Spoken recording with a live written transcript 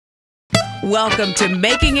Welcome to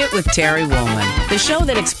Making It with Terry Wollman, the show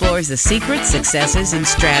that explores the secrets, successes, and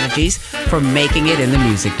strategies for making it in the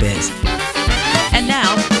music biz. And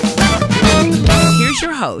now, here's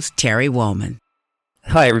your host, Terry Wollman.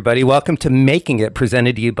 Hi, everybody. Welcome to Making It,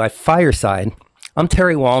 presented to you by Fireside. I'm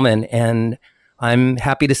Terry Wollman, and I'm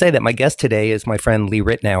happy to say that my guest today is my friend Lee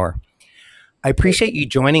Ritenour. I appreciate you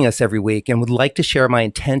joining us every week and would like to share my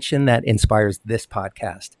intention that inspires this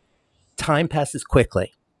podcast. Time passes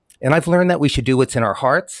quickly, and I've learned that we should do what's in our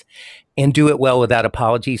hearts and do it well without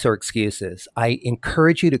apologies or excuses. I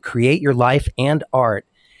encourage you to create your life and art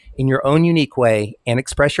in your own unique way and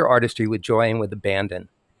express your artistry with joy and with abandon.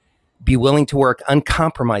 Be willing to work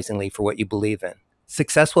uncompromisingly for what you believe in.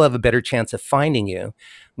 Success will have a better chance of finding you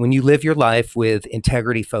when you live your life with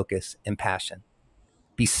integrity, focus, and passion.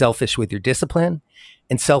 Be selfish with your discipline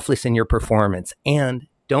and selfless in your performance. And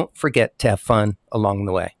don't forget to have fun along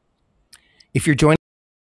the way. If you're joining,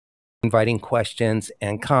 inviting questions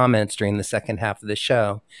and comments during the second half of the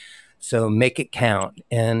show, so make it count.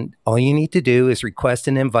 And all you need to do is request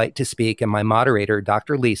an invite to speak, and my moderator,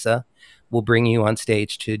 Dr. Lisa, will bring you on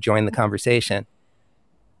stage to join the conversation.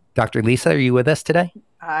 Dr. Lisa, are you with us today?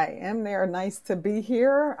 I am there. Nice to be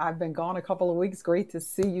here. I've been gone a couple of weeks. Great to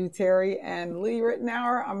see you, Terry and Lee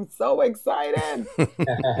Ritenour. I'm so excited.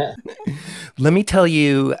 Let me tell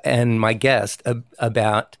you and my guest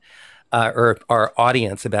about or our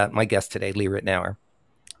audience about my guest today, Lee Ritenour.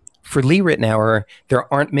 For Lee Ritenour,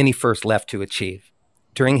 there aren't many firsts left to achieve.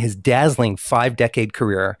 During his dazzling 5-decade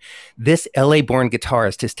career, this LA-born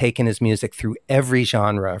guitarist has taken his music through every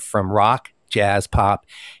genre, from rock, jazz, pop,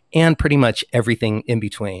 and pretty much everything in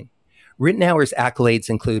between. Ritenour's accolades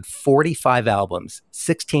include 45 albums,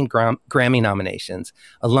 16 Grammy nominations,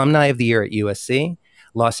 Alumni of the Year at USC,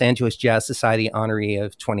 Los Angeles Jazz Society Honoree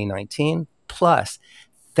of 2019, plus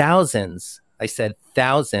thousands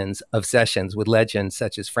of sessions with legends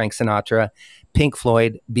such as Frank Sinatra, Pink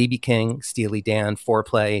Floyd, B.B. King, Steely Dan,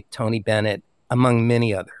 Foreplay, Tony Bennett, among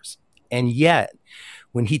many others. And yet,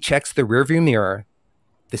 when he checks the rearview mirror,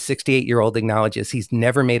 the 68-year-old acknowledges he's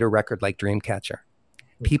never made a record like Dreamcatcher.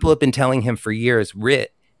 People have been telling him for years,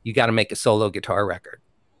 Rit, you got to make a solo guitar record.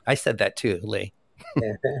 I said that too, Lee.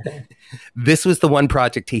 This was the one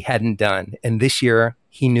project he hadn't done, and this year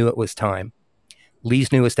he knew it was time.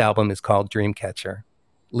 Lee's newest album is called Dreamcatcher.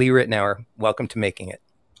 Lee Ritenour, welcome to Making It.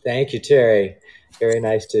 Thank you, Terry. Very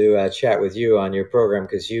nice to chat with you on your program,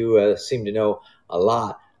 because you seem to know a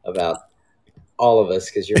lot about all of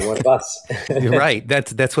us, because you're one of us. You're right.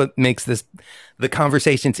 That's what makes the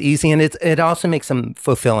conversations easy, and it also makes them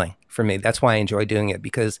fulfilling for me. That's why I enjoy doing it,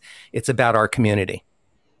 because it's about our community.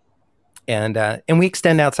 And we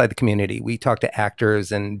extend outside the community. We talk to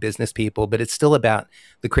actors and business people, but it's still about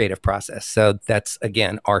the creative process. So that's,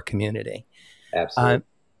 again, our community. Absolutely.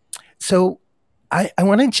 So I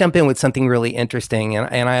want to jump in with something really interesting,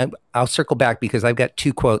 and I'll circle back because I've got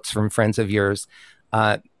 2 quotes from friends of yours,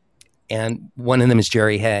 and one of them is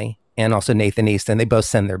Jerry Hay and also Nathan Easton. They both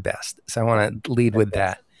send their best. So I want to lead with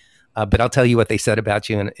that, but I'll tell you what they said about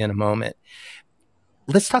you in a moment.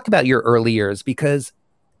 Let's talk about your early years, because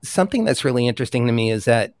something that's really interesting to me is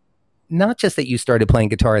that not just that you started playing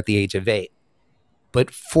guitar at the age of 8, but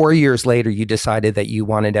 4 years later, you decided that you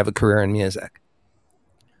wanted to have a career in music.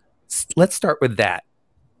 Let's start with that,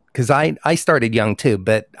 because I started young too,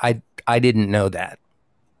 but I didn't know that.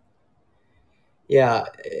 Yeah,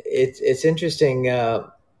 it's interesting.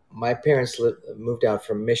 My parents moved out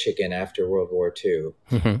from Michigan after World War II.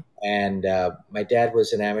 Mm-hmm. And my dad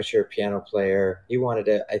was an amateur piano player. He wanted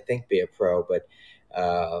to, I think, be a pro, but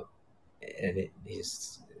there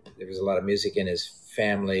was a lot of music in his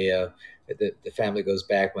family. The family goes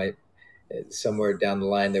back. Somewhere down the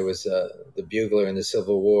line, there was the bugler in the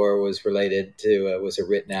Civil War was related to was a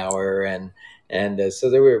Ritenour, and so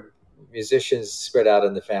there were musicians spread out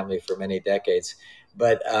in the family for many decades.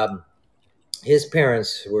 But his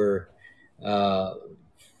parents were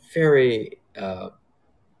very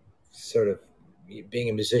sort of, being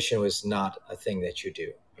a musician was not a thing that you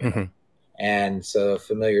do. Mm-hmm. And so a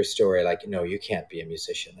familiar story, like, you can't be a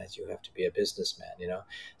musician, that you have to be a businessman,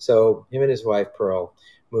 So him and his wife, Pearl,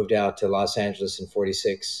 moved out to Los Angeles in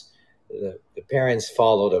 1946. The parents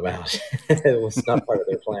followed him out. It was not part of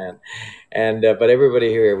their plan. And but everybody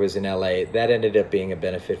here was in LA. That ended up being a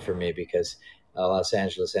benefit for me, because Los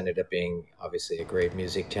Angeles ended up being obviously a great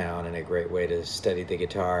music town and a great way to study the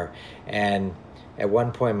guitar. And at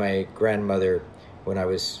one point, my grandmother, when I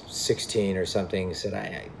was 16 or something,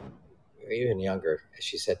 said, even younger,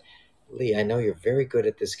 she said, Lee, I know you're very good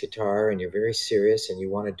at this guitar and you're very serious and you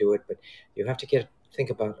want to do it, but you have to think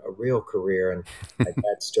about a real career. And my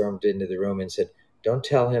dad stormed into the room and said, don't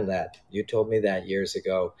tell him that. You told me that years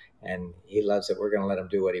ago, and he loves it. We're going to let him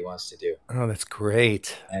do what he wants to do. Oh, that's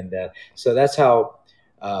great. And so that's how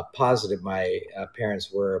positive my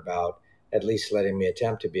parents were about at least letting me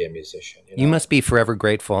attempt to be a musician. You must be forever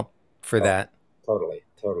grateful for that. Totally,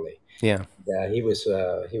 totally. Yeah. He was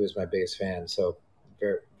my biggest fan. So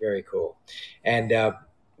very, very cool. And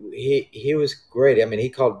he was great. I mean, he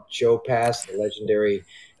called Joe Pass, the legendary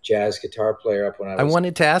jazz guitar player, up when I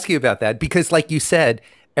wanted to ask you about that because, like you said,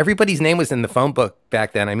 everybody's name was in the phone book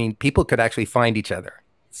back then. I mean, people could actually find each other.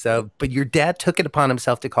 So, but your dad took it upon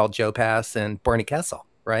himself to call Joe Pass and Barney Kessel,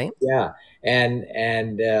 right? Yeah, and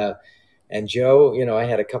Joe, I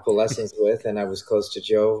had a couple lessons with, and I was close to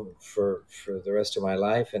Joe for the rest of my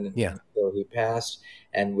life, and yeah, until he passed.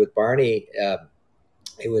 And with Barney,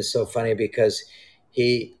 it was so funny because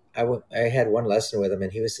I had one lesson with him,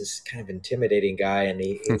 and he was this kind of intimidating guy, and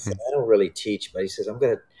he said, "I don't really teach," but he says, "I'm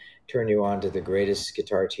going to turn you on to the greatest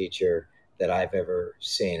guitar teacher that I've ever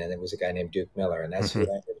seen," and it was a guy named Duke Miller, and that's who I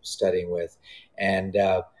ended up studying with, and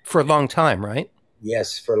for a long time, right?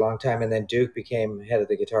 Yes, for a long time, and then Duke became head of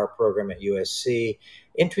the guitar program at USC.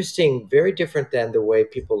 Interesting, very different than the way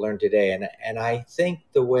people learn today, and I think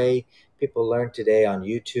the way people learn today on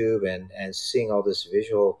YouTube and seeing all this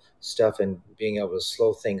visual stuff and being able to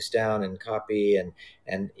slow things down and copy and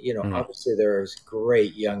obviously there's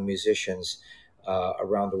great young musicians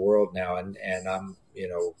around the world now, and I'm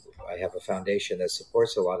I have a foundation that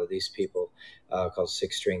supports a lot of these people called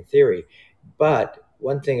Six String Theory. But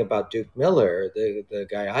one thing about Duke Miller, the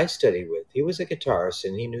guy I studied with, he was a guitarist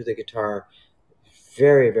and he knew the guitar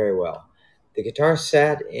very, very well. The guitar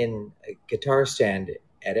sat in a guitar stand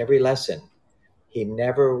at every lesson. He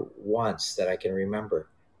never once, that I can remember,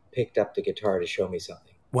 picked up the guitar to show me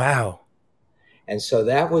something. Wow. And so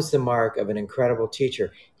that was the mark of an incredible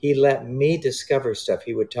teacher. He let me discover stuff.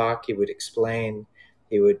 He would talk, he would explain,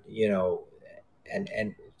 he would, and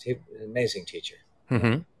an amazing teacher.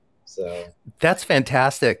 Mm-hmm. So that's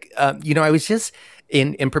fantastic. I was just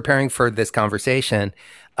in preparing for this conversation,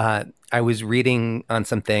 I was reading on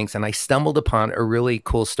some things and I stumbled upon a really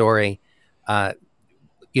cool story,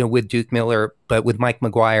 with Duke Miller, but with Mike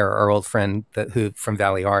McGuire, our old friend who from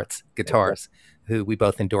Valley Arts Guitars, who we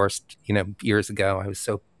both endorsed, years ago. I was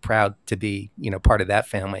so proud to be, part of that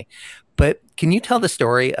family. But can you tell the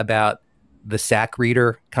story about the sack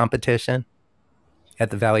reader competition at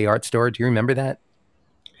the Valley Art Store? Do you remember that?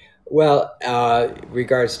 Well,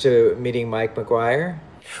 regards to meeting Mike McGuire?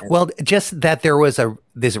 Well, just that there was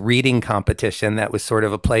this reading competition that was sort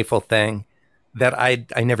of a playful thing that I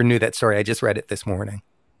never knew that story. I just read it this morning.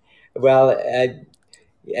 Well,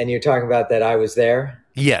 and you're talking about that I was there?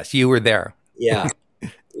 Yes, you were there. Yeah.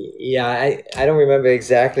 Yeah, I don't remember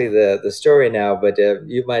exactly the story now, but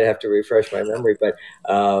you might have to refresh my memory. But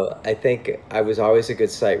I think I was always a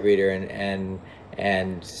good sight reader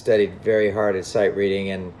and studied very hard at sight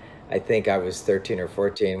reading. And I think I was 13 or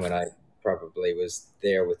 14 when I probably was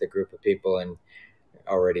there with a group of people and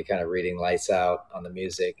already kind of reading lights out on the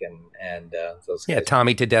music and those guys. Yeah,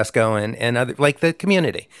 Tommy Tedesco and other, like the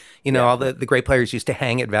community. All the great players used to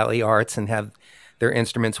hang at Valley Arts and have their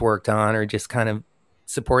instruments worked on or just kind of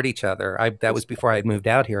support each other. That was before I had moved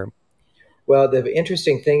out here. Well, the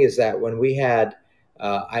interesting thing is that when we had,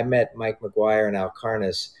 I met Mike McGuire and Al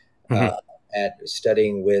Carnes at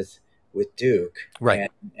studying with Duke,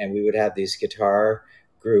 right? And we would have these guitar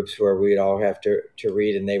groups where we'd all have to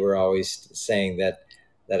read, and they were always saying that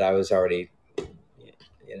I was already.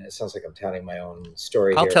 It sounds like I'm telling my own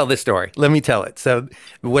story. I'll tell this story. Let me tell it. So,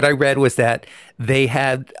 what I read was that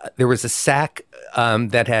there was a sack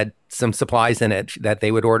that had some supplies in it that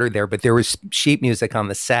they would order there, but there was sheet music on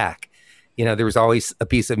the sack. There was always a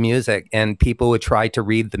piece of music, and people would try to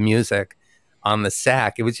read the music on the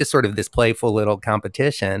sack. It was just sort of this playful little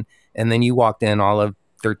competition. And then you walked in all of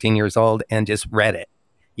 13 years old and just read it,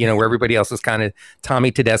 where everybody else was kind of,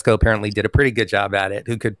 Tommy Tedesco apparently did a pretty good job at it,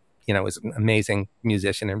 who could, was an amazing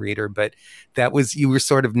musician and reader. But you were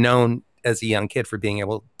sort of known as a young kid for being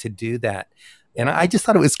able to do that. And I just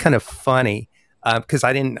thought it was kind of funny because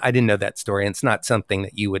I didn't know that story. And it's not something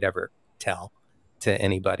that you would ever tell to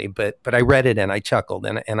anybody, but I read it and I chuckled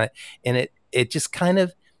and it just kind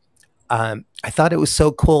of, I thought it was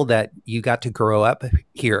so cool that you got to grow up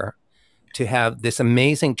here, to have this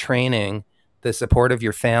amazing training, the support of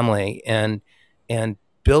your family, and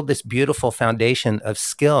build this beautiful foundation of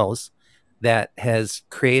skills that has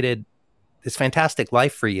created this fantastic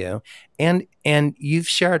life for you. And you've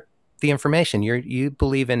shared the information. You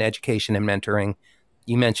believe in education and mentoring.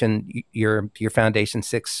 You mentioned your foundation,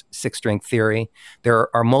 Six String Theory.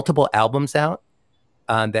 There are multiple albums out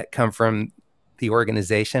that come from the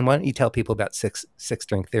organization. Why don't you tell people about Six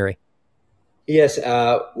String Theory? Yes.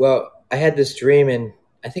 Well, I had this dream in,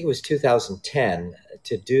 I think it was 2010,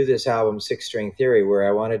 to do this album, Six String Theory, where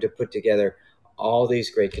I wanted to put together all these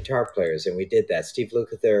great guitar players. And we did that. Steve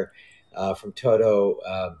Lukather from Toto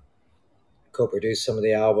co-produced some of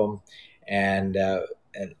the album. And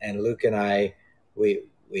Luke and I, we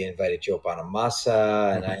invited Joe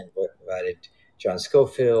Bonamassa, and I invited John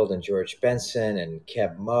Schofield and George Benson and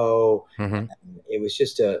Keb Mo. It was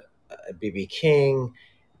just a B.B. King.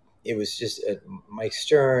 It was just Mike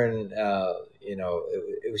Stern.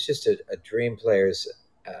 It was just a Dream Players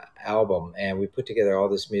album, and we put together all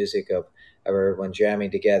this music of everyone jamming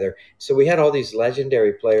together. So we had all these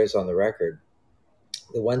legendary players on the record.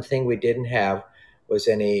 The one thing we didn't have was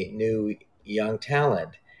any new young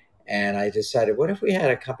talent, and I decided, what if we had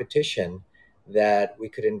a competition that we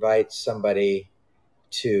could invite somebody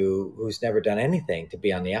to who's never done anything to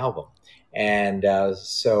be on the album? And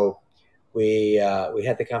so we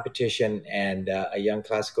had the competition, and a young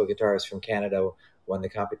classical guitarist from Canada won the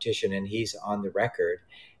competition, and he's on the record.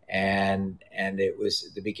 And it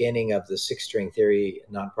was the beginning of the Six String Theory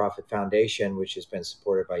nonprofit foundation, which has been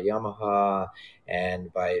supported by Yamaha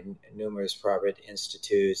and by numerous private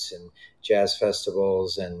institutes and jazz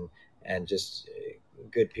festivals and just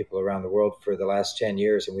good people around the world for the last 10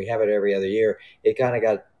 years. And we have it every other year. It kind of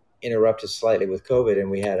got interrupted slightly with COVID,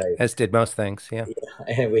 and we had as did most things, yeah.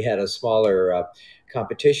 And we had a smaller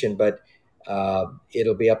competition, but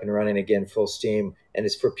it'll be up and running again full steam, and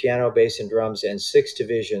it's for piano, bass, and drums, and 6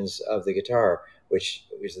 divisions of the guitar, which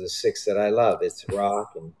are the 6 that I love. It's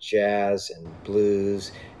rock and jazz and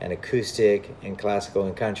blues and acoustic and classical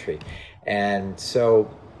and country. And so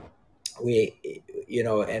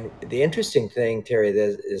and the interesting thing, Terry,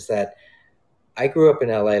 is that I grew up in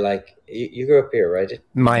LA. Like you grew up here, right?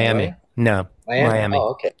 Miami. LA? No, Miami. Oh,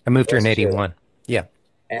 okay. I moved here in 81. Yeah.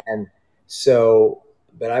 And so,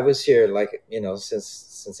 but I was here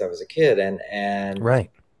since I was a kid, and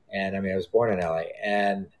right. And I mean, I was born in LA,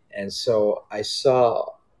 and so I saw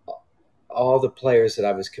all the players that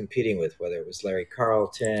I was competing with, whether it was Larry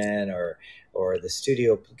Carlton or the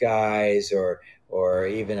studio guys or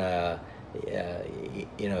even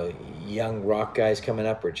young rock guys coming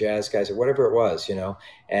up or jazz guys or whatever it was,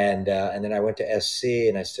 and then I went to SC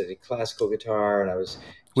and I studied classical guitar, and I was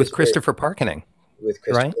with Christopher Parkening. With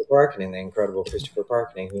Christopher Parkening, the incredible Christopher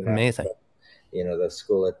Parkening, who amazing, the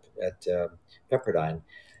school at Pepperdine,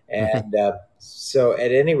 and so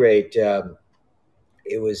at any rate, but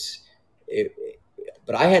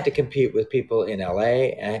I had to compete with people in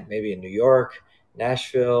LA and maybe in New York,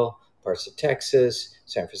 Nashville, parts of Texas,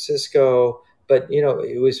 San Francisco, but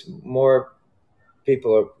it was more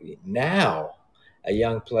people. Now a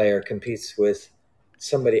young player competes with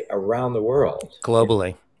somebody around the world,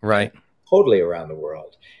 globally, right? Totally around the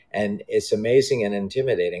world, and it's amazing and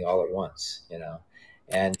intimidating all at once,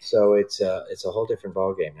 and so it's a whole different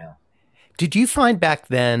ballgame now. Did you find back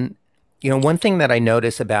then, one thing that I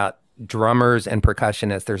notice about drummers and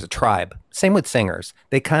percussionists, there's a tribe. Same with singers.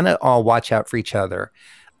 They kind of all watch out for each other.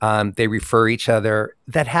 They refer each other.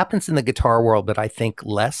 That happens in the guitar world, but I think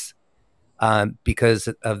less because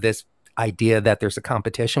of this idea that there's a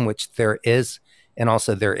competition, which there is, and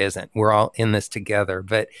also there isn't. We're all in this together.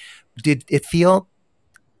 But did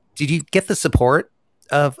you get the support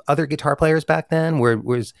of other guitar players back then?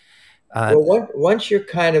 Once you're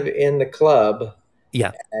kind of in the club,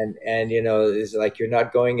 yeah, and it's like you're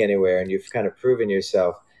not going anywhere, and you've kind of proven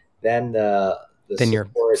yourself, then you're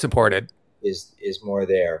supported. Is more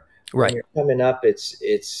there. Right. When you're coming up,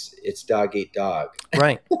 it's dog eat dog.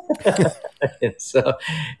 Right.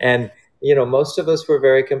 And most of us were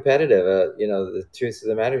very competitive. The truth of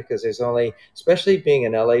the matter, because there's only, especially being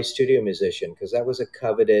an LA studio musician, because that was a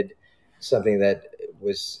coveted something that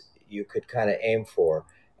you could kind of aim for.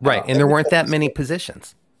 Right. And there weren't that many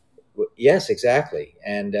positions. Yes, exactly.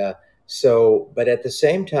 And but at the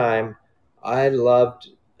same time, I loved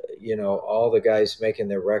all the guys making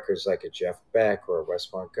their records, like a Jeff Beck or Wes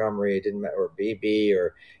Montgomery, or BB,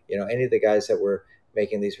 or any of the guys that were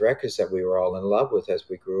making these records that we were all in love with as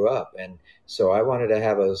we grew up. And so I wanted to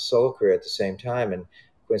have a solo career at the same time. And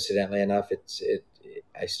coincidentally enough,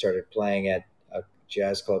 I started playing at a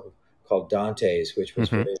jazz club called Dante's, which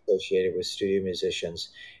was really associated with studio musicians.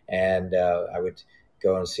 And I would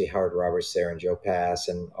go and see Howard Roberts there, and Joe Pass,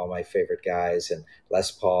 and all my favorite guys, and Les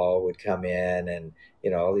Paul would come in, and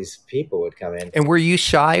all these people would come in. And were you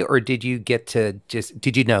shy, or did you get to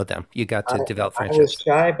did you know them? You got to develop friendships? I was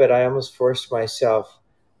shy, but I almost forced myself,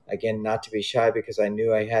 again, not to be shy, because I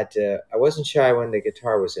knew I had to. I wasn't shy when the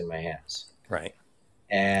guitar was in my hands. Right.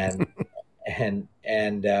 And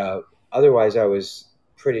otherwise I was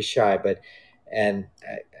pretty shy, but, and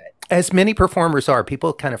as many performers are,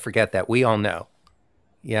 people kind of forget that. We all know.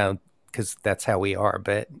 Yeah, because that's how we are.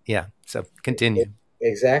 But yeah, so continue.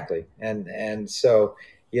 exactly. And so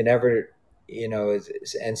you never,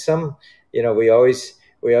 and some, we always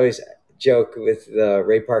joke with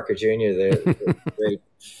Ray Parker Jr., the great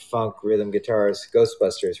funk rhythm guitarist,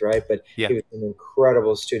 Ghostbusters, right? But Yeah. he was an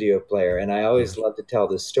incredible studio player, and I always love to tell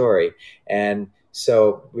this story. And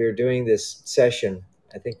so we were doing this session,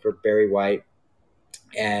 I think for Barry White,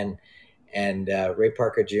 and Ray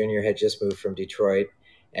Parker Jr. had just moved from Detroit,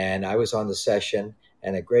 and I was on the session,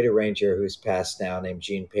 and a great arranger who's passed now named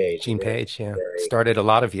Gene Page. Gene Page, yeah, started a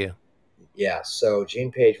lot of you. Yeah, so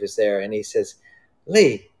Gene Page was there, and he says,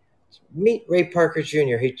 "Lee, meet Ray Parker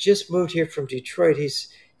Jr. He just moved here from Detroit. He's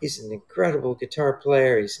an incredible guitar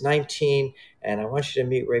player. He's 19, and I want you to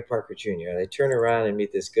meet Ray Parker Jr." And I turn around and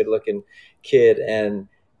meet this good-looking kid,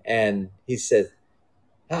 and he said,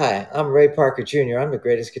 "Hi, I'm Ray Parker Jr. I'm the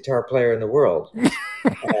greatest guitar player in the world."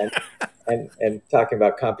 and talking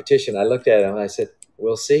about competition, I looked at him and I said,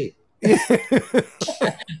 "We'll see."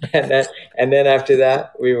 and then after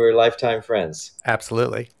that, we were lifetime friends.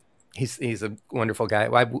 Absolutely. He's a wonderful guy.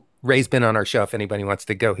 Ray's been on our show if anybody wants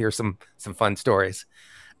to go hear some fun stories.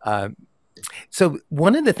 So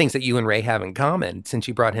one of the things that you and Ray have in common, since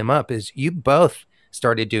you brought him up, is you both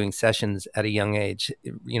started doing sessions at a young age.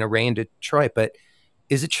 Ray in Detroit, but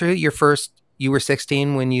is it true you were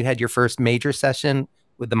 16 when you had your first major session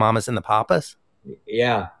with the Mamas and the Papas?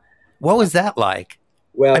 Yeah. What was that like?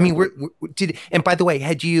 Well, I mean, and by the way,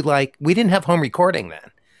 we didn't have home recording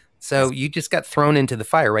then. So you just got thrown into the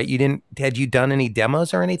fire, right? Had you done any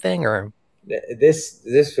demos or anything, or? This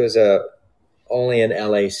was only an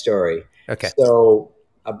LA story. Okay. So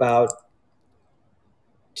about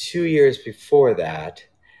 2 years before that,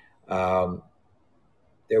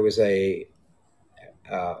 there was a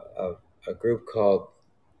group called,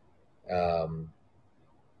 I'm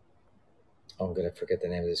going to forget the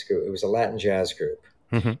name of this group. It was a Latin jazz group.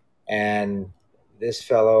 Mm-hmm. And this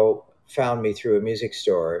fellow found me through a music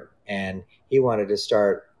store, and he wanted to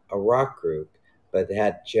start a rock group, but it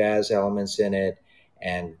had jazz elements in it,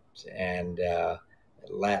 and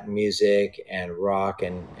Latin music and rock,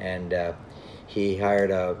 and he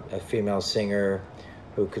hired a female singer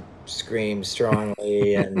who could scream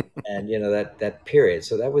strongly, and that period.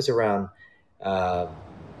 So that was around in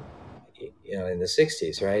the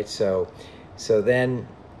 60s, right? So then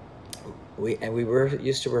we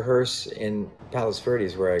used to rehearse in Palos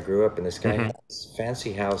Verdes, where I grew up, in this guy had this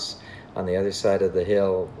fancy house on the other side of the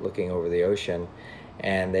hill looking over the ocean,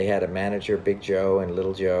 and they had a manager, Big Joe and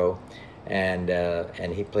Little Joe, and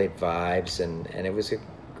he played vibes, and it was a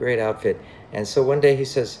great outfit. And so one day he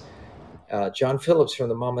says, John Phillips from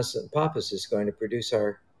the Mamas and Papas is going to produce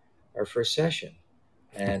our first session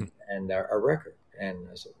and our record. And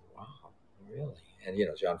I said, wow, really? And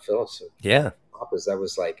John Phillips, yeah, Papas, that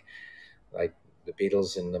was like the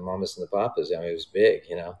Beatles and the Mamas and the Papas. I mean, it was big,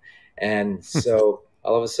 And so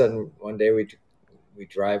all of a sudden, one day we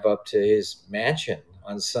drive up to his mansion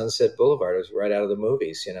on Sunset Boulevard. It was right out of the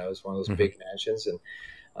movies, it was one of those big mansions and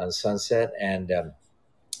on Sunset. And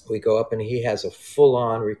we go up, and he has a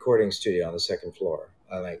full-on recording studio on the second floor.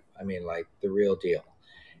 Like the real deal.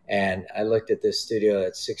 And I looked at this studio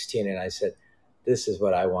at 16, and I said, this is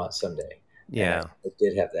what I want someday. Yeah. I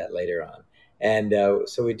did have that later on. And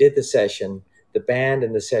so we did the session. The band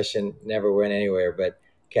and the session never went anywhere, but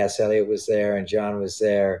Cass Elliot was there and John was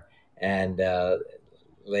there. And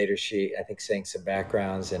later she, I think, sang some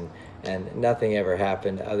backgrounds, and nothing ever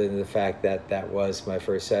happened other than the fact that that was my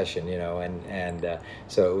first session, and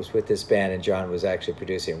so it was with this band, and John was actually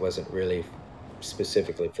producing. It wasn't really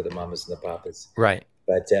specifically for the Mamas and the Papas. Right.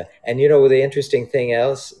 But, and the interesting thing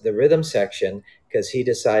else, the rhythm section, because he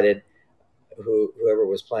decided whoever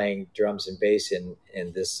was playing drums and bass in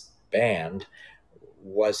this band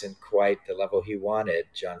wasn't quite the level he wanted,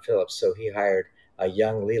 John Phillips. So he hired a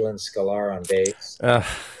young Leland Sklar on bass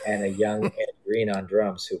and a young Ed Green on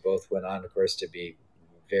drums, who both went on, of course, to be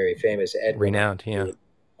very famous. Ed renowned, yeah.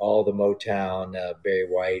 All the Motown, Barry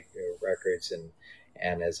White records,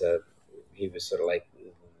 and he was sort of like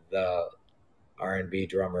the R&B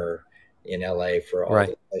drummer in LA for all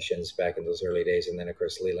the sessions back in those early days. And then, of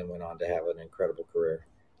course, Leland went on to have an incredible career.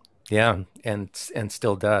 Yeah, and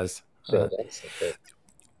still does. Still does.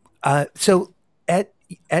 So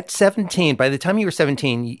at 17, by the time you were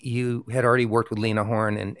 17, you had already worked with Lena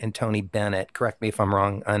Horne and Tony Bennett. Correct me if I'm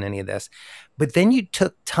wrong on any of this. But then you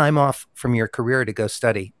took time off from your career to go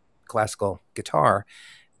study classical guitar.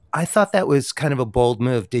 I thought that was kind of a bold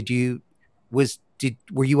move.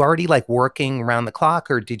 Were you already like working around the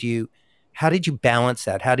clock, or did you How did you balance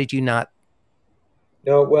that? How did you not?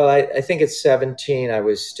 No, well, I think at 17, I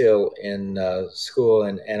was still in school,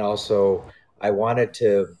 and also I wanted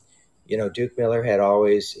to, Duke Miller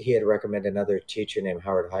he had recommended another teacher named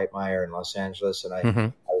Howard Heitmeyer in Los Angeles, and Mhm.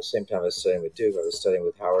 at the same time I was studying with Duke, I was studying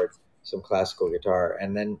with Howard some classical guitar,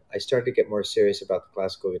 and then I started to get more serious about the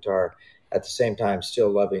classical guitar. At the same time, still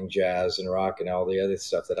loving jazz and rock and all the other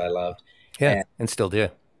stuff that I loved, Yeah, and still do.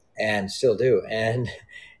 and still do, and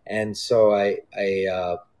so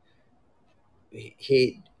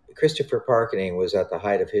he Christopher Parkening was at the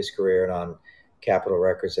height of his career and on Capitol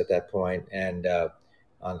Records at that point, and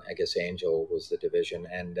on, I guess, Angel was the division,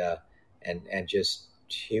 and just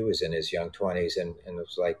he was in his young 20s, and it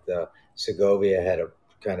was like the Segovia had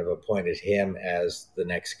kind of appointed him as the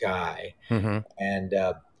next guy, Mhm.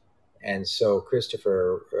 and so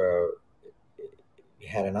Christopher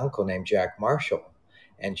had an uncle named Jack Marshall,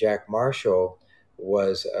 and Jack Marshall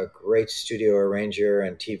was a great studio arranger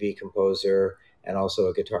and TV composer and also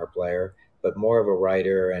a guitar player, but more of a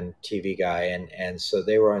writer and TV guy. And so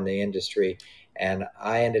they were in the industry. And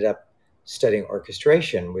I ended up studying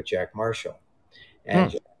orchestration with Jack Marshall.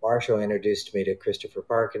 And Jack Marshall introduced me to Christopher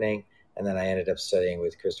Parkening. And then I ended up studying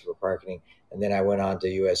with Christopher Parkening. And then I went on to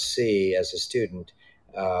USC as a student,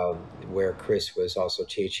 where Chris was also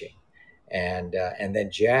teaching. And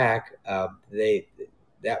then Jack,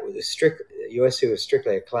 that was USC was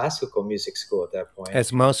strictly a classical music school at that point,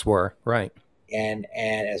 As most were, right? and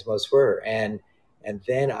as most were, and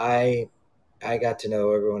then I got to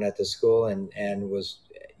know everyone at the school, and was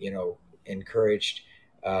encouraged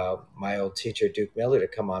my old teacher Duke Miller to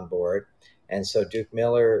come on board, and so Duke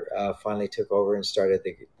Miller finally took over and started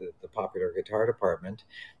the popular guitar department,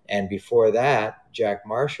 and before that Jack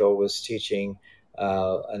Marshall was teaching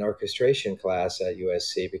an orchestration class at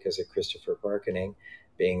USC because of Christopher Parkening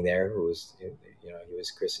being there, who was, he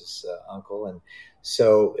was Chris's uncle. And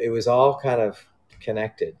so it was all kind of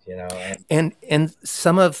connected, And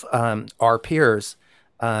some of our peers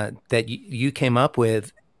that you came up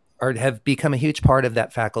with have become a huge part of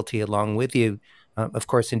that faculty along with you. Of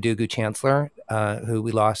course, Ndugu Chancellor, who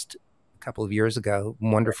we lost a couple of years ago,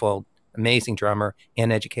 wonderful, amazing drummer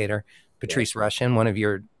and educator. Patrice Rushen, one of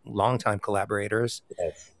your longtime collaborators.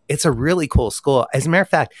 Yes. It's a really cool school. As a matter of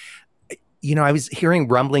fact, I was hearing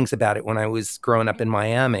rumblings about it when I was growing up in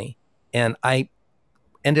Miami, and I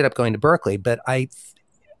ended up going to Berkeley,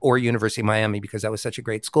 or University of Miami, because that was such a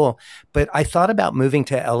great school. But I thought about moving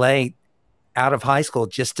to LA out of high school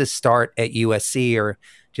just to start at USC, or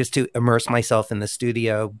just to immerse myself in the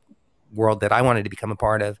studio world that I wanted to become a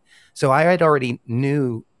part of. So I had already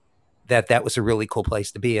knew that was a really cool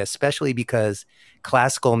place to be, especially because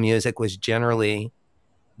classical music was generally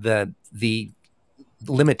the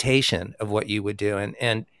limitation of what you would do.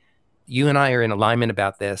 And you and I are in alignment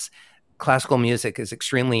about this. Classical music is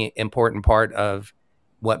extremely important part of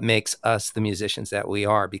what makes us the musicians that we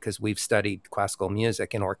are, because we've studied classical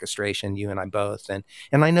music and orchestration, you and I both. And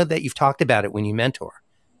I know that you've talked about it when you mentor,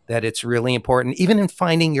 that it's really important, even in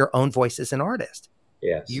finding your own voice as an artist.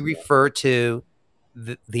 Yes. You refer to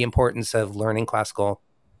the importance of learning classical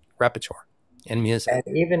repertoire and music.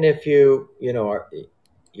 And even if your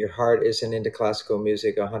heart isn't into classical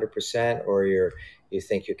music 100%, or you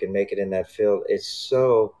think you can make it in that field,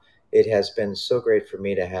 it has been so great for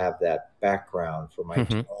me to have that background for my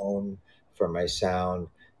tone, for my sound,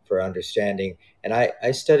 for understanding. And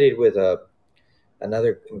I studied with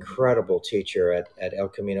another incredible teacher at El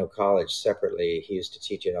Camino College separately. He used to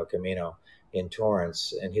teach at El Camino in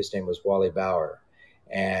Torrance, and his name was Wally Bauer.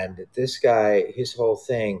 And this guy, his whole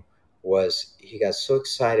thing was, he got so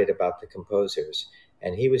excited about the composers,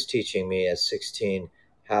 and he was teaching me at 16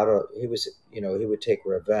 he would take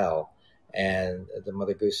Ravel and the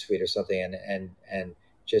Mother Goose Suite or something, and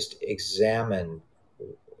just examine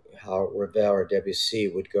how Ravel or Debussy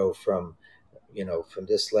would go from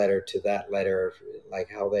this letter to that letter, like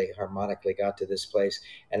how they harmonically got to this place.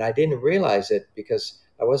 And I didn't realize it because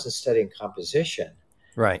I wasn't studying composition.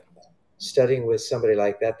 Right. Studying with somebody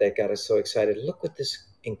like that got us so excited. Look what this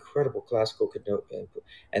incredible classical could do.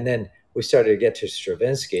 And then we started to get to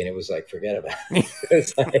Stravinsky, and it was like, forget about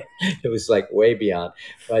it. It was like way beyond.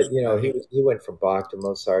 But he went from Bach to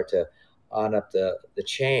Mozart to on up the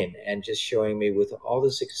chain, and just showing me with all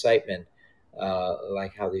this excitement,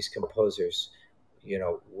 like how these composers,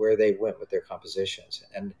 where they went with their compositions.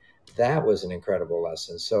 And that was an incredible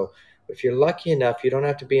lesson. So if you're lucky enough, you don't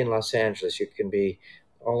have to be in Los Angeles. You can be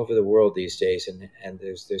all over the world these days, and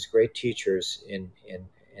there's great teachers in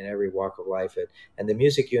every walk of life. And the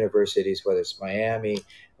music universities, whether it's Miami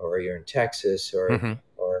or you're in Texas, or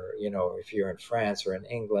if you're in France or in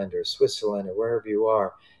England or Switzerland or wherever you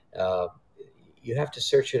are, you have to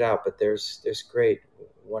search it out, but there's great,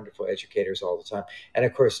 wonderful educators all the time. And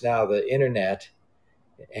of course, now the internet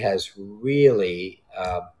has really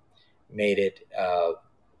made it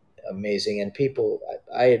amazing. And people,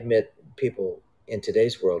 I admit, people in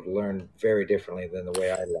today's world learn very differently than the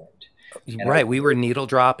way I learned. And Right. We were needle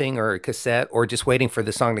dropping or a cassette or just waiting for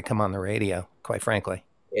the song to come on the radio, quite frankly.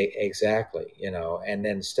 Exactly, and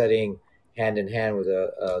then studying hand in hand with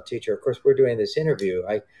a teacher. Of course, we're doing this interview.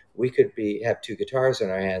 We could have two guitars in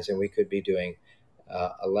our hands, and we could be doing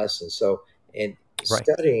a lesson. So, in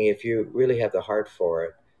studying, if you really have the heart for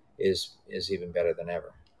it, is even better than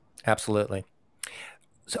ever. Absolutely.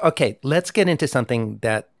 So, okay, let's get into something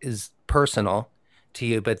that is personal to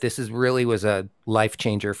you, but this really was a life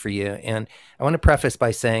changer for you. And I want to preface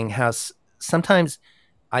by saying how sometimes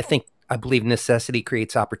I believe necessity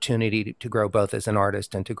creates opportunity to grow both as an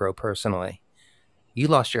artist and to grow personally. You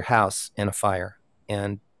lost your house in a fire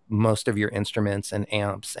and most of your instruments and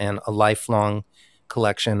amps and a lifelong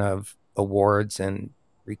collection of awards and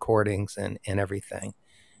recordings and everything.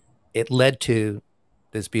 It led to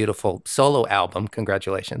this beautiful solo album.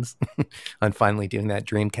 Congratulations on finally doing that,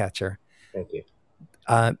 Dreamcatcher. Thank you.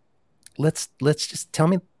 Let's just tell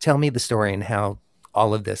me the story and how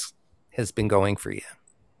all of this has been going for you.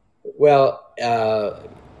 Well,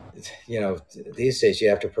 these days you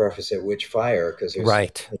have to preface it which fire, because there's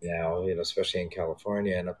now, especially in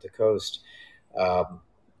California and up the coast.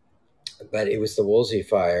 But it was the Woolsey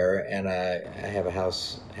fire, and I had a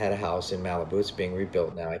house in Malibu. It's being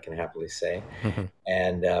rebuilt now, I can happily say. Mm-hmm.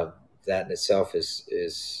 And that in itself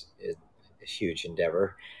is a huge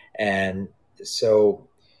endeavor. And so,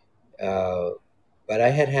 but I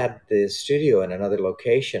had the studio in another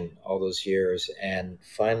location all those years, and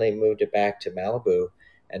finally moved it back to Malibu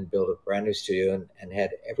and built a brand new studio and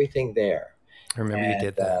had everything there. I remember you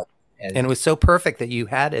did that. And it was so perfect that you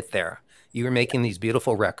had it there. You were making these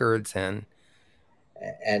beautiful records and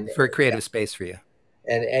for a creative space for you.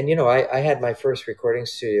 And I had my first recording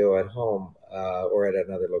studio at home, or at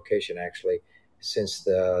another location actually, since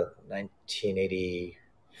the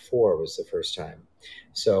 1984 was the first time.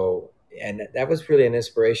 So, and that was really an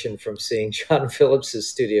inspiration from seeing John Phillips's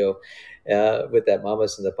studio with that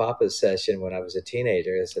Mamas and the Papas session when I was a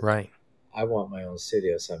teenager. I said, right, I want my own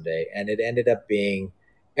studio someday. And it ended up being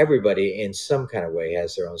everybody in some kind of way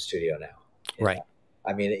has their own studio now. Right.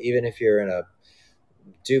 I mean, even if you're in a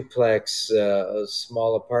duplex, a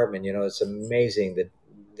small apartment, it's amazing the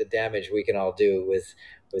damage we can all do with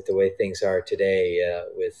the way things are today,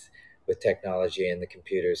 with technology and the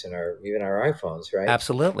computers and even our iPhones, right?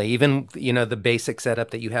 Absolutely. Even, the basic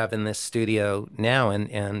setup that you have in this studio now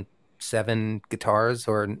and 7 guitars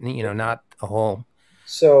or, not a whole.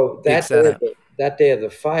 So that day of the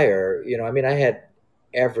fire, I had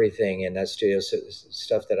everything in that studio,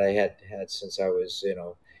 stuff that I had since I was,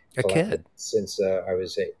 a kid. Since I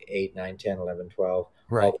was 8, 9, 10, 11, 12.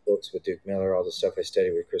 Right. All the books with Duke Miller, all the stuff I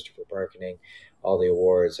studied with Christopher Parkening, all the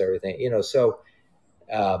awards, everything, so...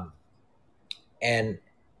 And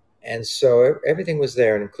so everything was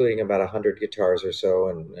there, including about 100 guitars or so,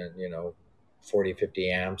 and 40,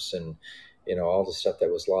 50 amps, and all the stuff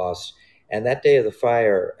that was lost. And that day of the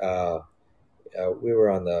fire, we were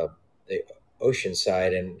on the ocean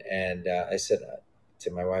side, and I said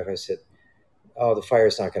to my wife, I said, "Oh, the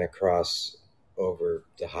fire's not going to cross over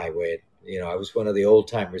the highway." I was one of the old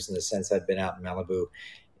timers in the sense I'd been out in Malibu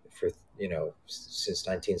for since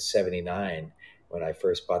 1979 when I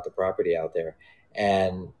first bought the property out there.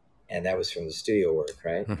 And that was from the studio work,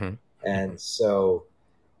 right? Mm-hmm. And so,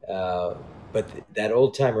 but that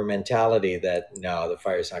old timer mentality that no, the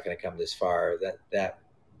fire's not going to come this far, that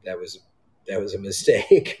was a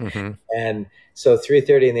mistake. Mm-hmm. And so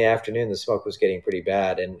 3:30 in the afternoon, the smoke was getting pretty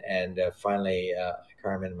bad, and finally,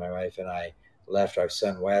 Carmen, my wife, and I left. Our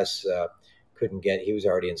son Wes he was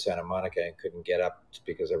already in Santa Monica and couldn't get up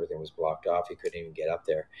because everything was blocked off. He couldn't even get up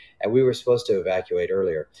there, and we were supposed to evacuate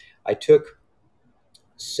earlier. I took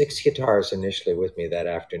 6 guitars initially with me that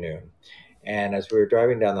afternoon. And as we were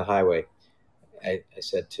driving down the highway, I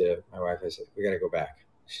said to my wife, I said, "We got to go back."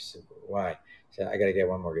 She said, "Why?" I said, "I got to get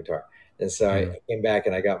one more guitar." And so I came back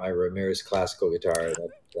and I got my Ramirez classical guitar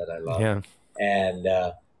that I love. Yeah. And,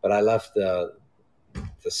 but I left the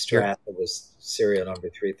Strat that was serial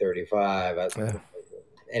number 335.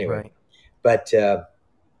 Anyway, right. But,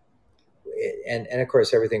 and of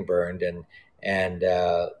course everything burned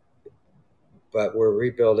but we're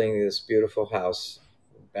rebuilding this beautiful house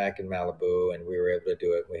back in Malibu, and we were able to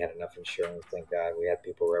do it. We had enough insurance, thank God. We had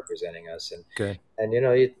people representing us, and good. And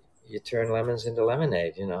you turn lemons into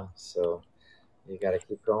lemonade, so you got to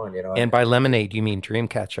keep going, And by lemonade, you mean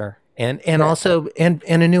Dreamcatcher, and also and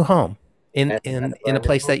a new home. in and in a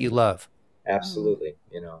place that you love. absolutely,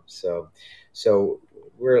 so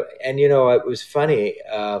and it was funny,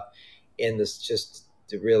 in this, just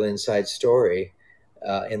the real inside story,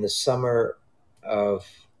 in the summer of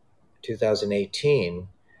 2018,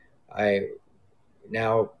 I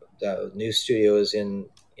now the new studio is in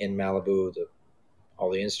Malibu. All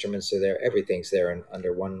the instruments are there. Everything's there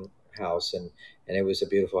under one house, and it was a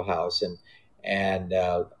beautiful house, and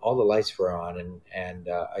all the lights were on, and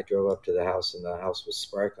I drove up to the house, and the house was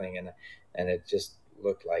sparkling, and it just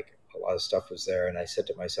looked like a lot of stuff was there. And I said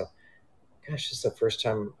to myself, "Gosh, this is the first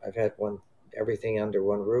time I've had everything under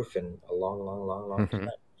one roof in a long, long, long, long time."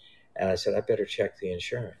 And I said, "I better check the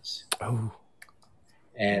insurance." Oh,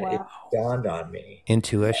 and Wow. it dawned on me.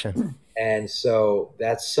 intuition. And so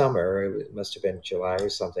that summer, it must have been July or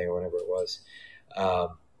something, or whenever it was,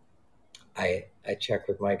 I checked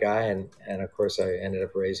with my guy, and of course I ended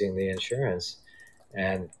up raising the insurance,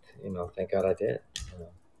 and thank God I did.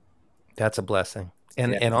 That's a blessing,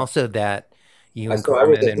 and Yeah. and also that you and So I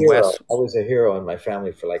was Carmen a and hero. Wes. I was a hero in my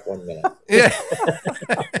family for like 1 minute. Yeah.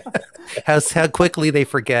 How quickly they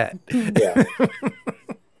forget. Yeah.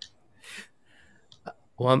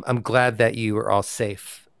 Well, I'm glad that you were all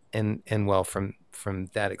safe and well from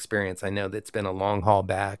that experience. I know that it's been a long haul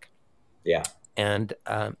back. Yeah. And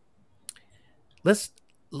let's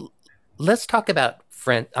talk about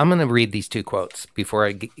friend. I'm going to read these two quotes before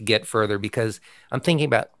I get further, because I'm thinking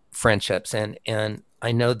about friendships, and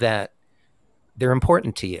I know that they're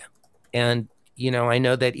important to you. And I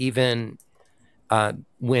know that even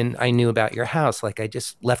when I knew about your house, like I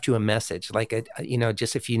just left you a message, like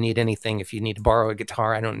just if you need anything, if you need to borrow a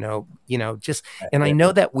guitar, I don't know, just, and I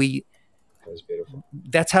know that That was beautiful.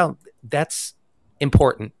 that's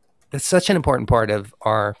important. That's such an important part of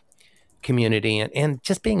our community, and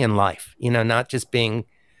just being in life, not just being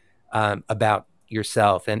about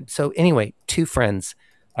yourself. And so anyway, two friends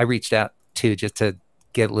I reached out to just to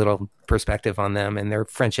get a little perspective on them and their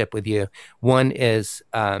friendship with you. One is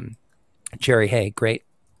Jerry Hay, great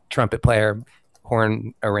trumpet player,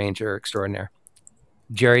 horn arranger extraordinaire.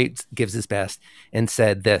 Jerry gives his best and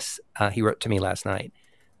said this, he wrote to me last night: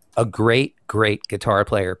 "A great, great guitar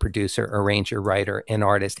player, producer, arranger, writer, and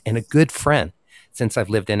artist, and a good friend since I've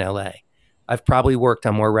lived in LA. I've probably worked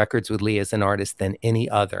on more records with Lee as an artist than any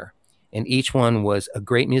other. And each one was a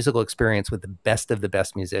great musical experience with the best of the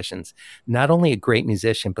best musicians. Not only a great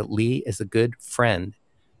musician, but Lee is a good friend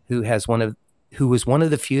who was one of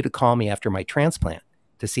the few to call me after my transplant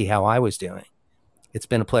to see how I was doing. It's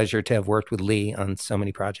been a pleasure to have worked with Lee on so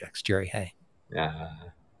many projects." Jerry Hay.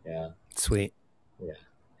 Yeah. Sweet.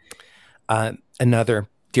 Yeah. Another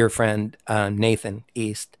dear friend, Nathan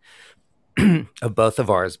East, of both of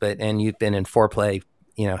ours, and you've been in Foreplay,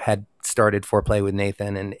 had started Foreplay with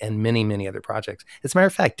Nathan and many, many other projects. As a matter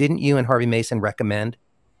of fact, didn't you and Harvey Mason recommend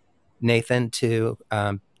Nathan to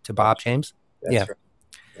Bob James? That's right.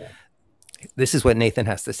 Yeah. This is what Nathan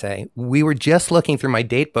has to say. "We were just looking through my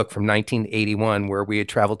date book from 1981, where we had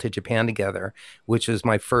traveled to Japan together, which was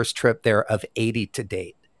my first trip there of 80 to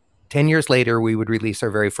date. 10 years later, we would release our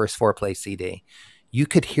very first Foreplay CD. You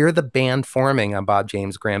could hear the band forming on Bob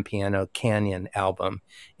James' grand piano Canyon album,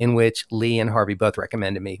 in which Lee and Harvey both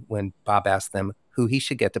recommended me when Bob asked them who he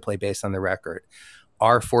should get to play bass on the record.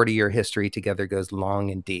 Our 40-year history together goes long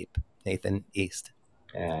and deep." Nathan East.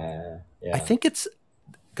 Yeah. I think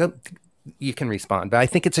you can respond, but I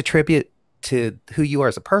think it's a tribute to who you are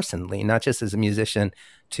as a person, Lee, not just as a musician,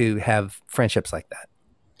 to have friendships like that.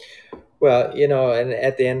 Well, and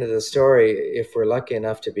at the end of the story, if we're lucky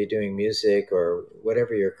enough to be doing music or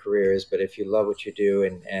whatever your career is, but if you love what you do,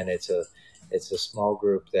 and it's a small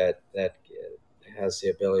group that has the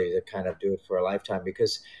ability to kind of do it for a lifetime,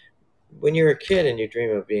 because when you're a kid and you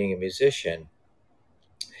dream of being a musician,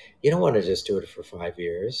 you don't want to just do it for 5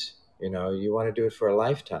 years. You want to do it for a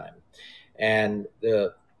lifetime. And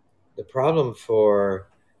the problem for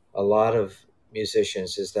a lot of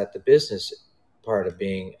musicians is that the business part of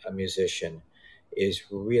being a musician is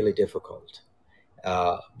really difficult.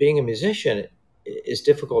 Being a musician is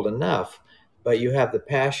difficult enough, but you have the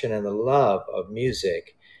passion and the love of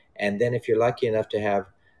music. And then if you're lucky enough to have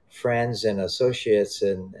friends and associates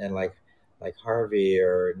and like Harvey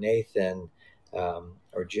or Nathan,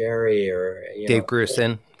 or Jerry, or Dave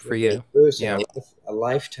Grusin for you. Dave Grusin, Yeah. a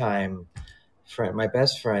lifetime friend. My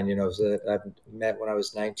best friend, that I've met when I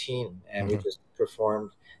was 19, and we just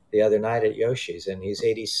performed the other night at Yoshi's, and he's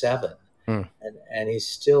 87, and he's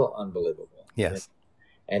still unbelievable. Yes.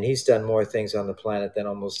 And he's done more things on the planet than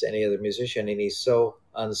almost any other musician, and he's so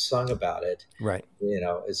unsung about it. Right.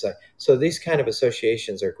 It's like, so these kind of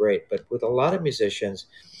associations are great, but with a lot of musicians,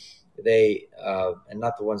 they and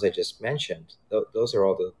not the ones I just mentioned. Those are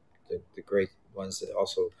all the great ones that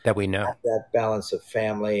also that we know. have that balance of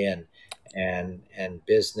family and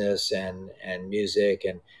business and music,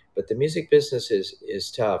 but the music business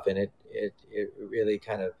is tough, and it really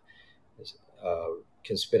kind of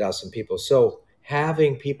can spit out some people. So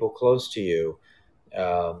having people close to you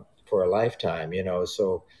for a lifetime,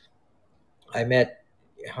 so I met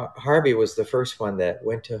Harvey was the first one that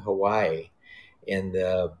went to Hawaii in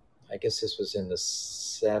the, I guess this was in the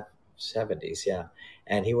 70s, yeah.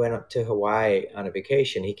 And he went up to Hawaii on a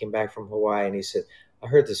vacation. He came back from Hawaii and he said, I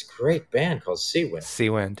heard this great band called Seawind.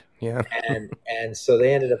 Seawind, yeah. And so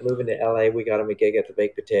they ended up moving to LA. We got him a gig at the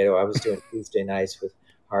Baked Potato. I was doing Tuesday nights with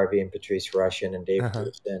Harvey and Patrice Rushen and Dave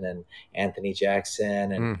Thurston and Anthony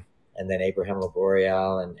Jackson and then Abraham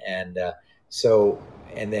Laboriel and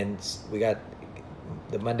then we got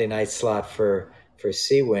the Monday night slot for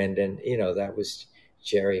Seawind, and that was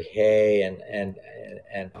Jerry Hay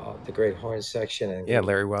and all the great horn section, and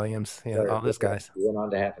Larry Williams, all those guys. He went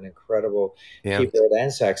on to have an incredible keyboard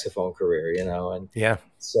and saxophone career, and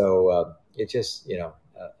so it just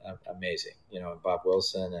amazing, and Bob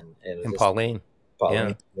Wilson and Pauline,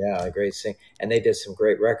 a great sing, and they did some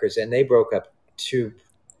great records, and they broke up too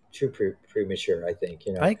premature, I think.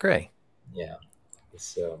 I agree. Yeah.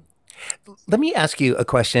 So, let me ask you a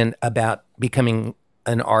question about becoming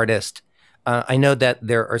an artist. I know that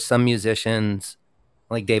there are some musicians,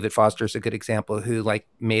 like David Foster's a good example, who like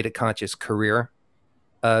made a conscious career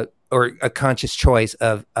or a conscious choice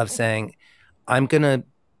of saying, I'm going to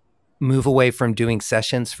move away from doing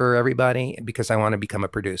sessions for everybody because I want to become a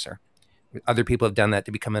producer. Other people have done that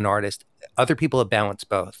to become an artist. Other people have balanced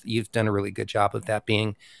both. You've done a really good job of that,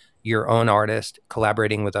 being your own artist,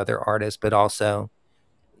 collaborating with other artists, but also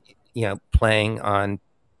playing on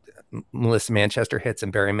Melissa Manchester hits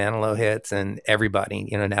and Barry Manilow hits and everybody,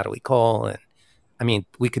 Natalie Cole. And I mean,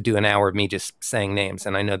 we could do an hour of me just saying names,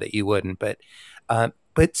 and I know that you wouldn't, but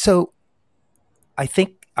so I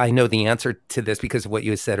think I know the answer to this because of what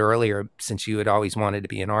you had said earlier, since you had always wanted to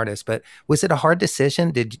be an artist, but was it a hard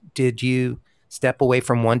decision? Did you step away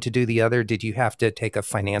from one to do the other? Did you have to take a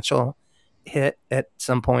financial hit at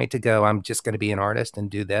some point to go, I'm just going to be an artist and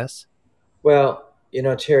do this? Well,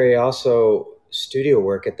 Terry, also studio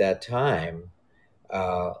work at that time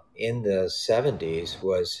in the 70s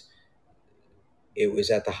was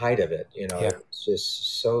at the height of it. It was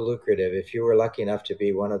just so lucrative. If you were lucky enough to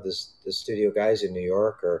be one of the studio guys in New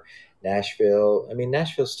York or Nashville, I mean,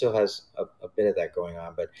 Nashville still has a bit of that going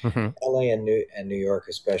on, but LA and New York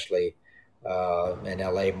especially, and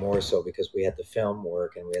LA more so because we had the film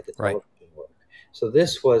work and we had the television work. So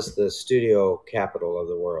this was the studio capital of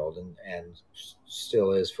the world, and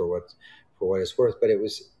still is for what it's worth. But it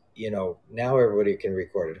was, now everybody can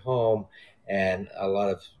record at home, and a lot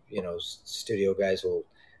of studio guys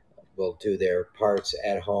will do their parts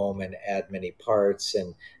at home and add many parts,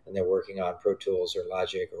 and they're working on Pro Tools or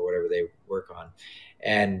Logic or whatever they work on.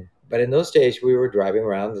 But in those days, we were driving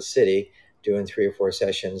around the city doing 3 or 4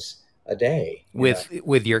 sessions a day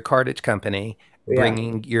with your cartage company,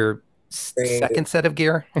 bringing your second set of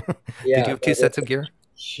gear. Did you have 2 sets of gear?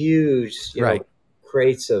 Huge,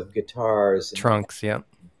 crates of guitars, trunks,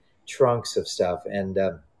 trunks of stuff, and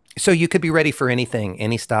so you could be ready for anything,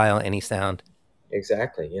 any style, any sound.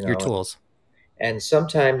 Exactly, your tools. And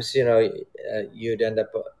sometimes you'd end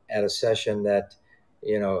up at a session that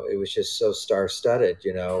it was just so star-studded.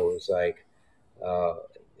 It was like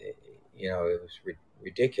it was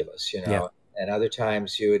ridiculous. And other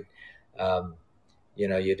times you would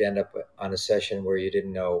you'd end up on a session where you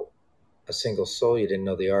didn't know a single soul, you didn't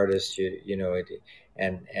know the artist,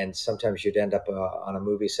 and sometimes you'd end up on a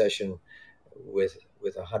movie session with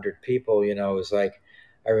 100 people. It was like,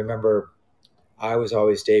 I remember I was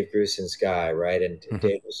always Dave Grusin's guy, right? And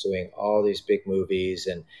Dave was doing all these big movies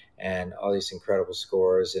and all these incredible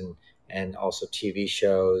scores and also TV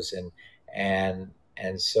shows,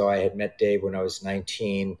 and so I had met Dave when I was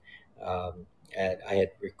 19. I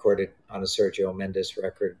had recorded on a Sergio Mendes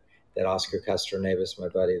record that Oscar Castroneves, my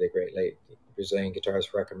buddy, the great late Brazilian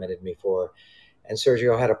guitarist, recommended me for. And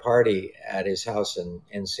Sergio had a party at his house in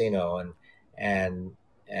Encino, and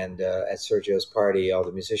at Sergio's party, all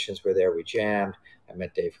the musicians were there. We jammed. I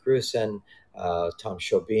met Dave Grusin, Tom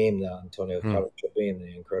Jobim, Antonio Carlos Jobim,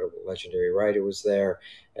 the incredible legendary writer, was there.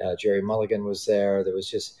 Jerry Mulligan was there. There was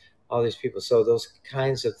just all these people. So those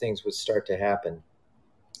kinds of things would start to happen.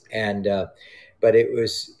 And but it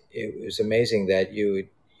was amazing that you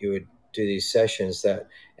would do these sessions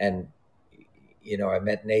and I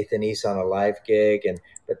met Nathan East on a live gig,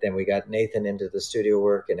 but then we got Nathan into the studio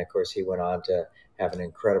work, and of course he went on to have an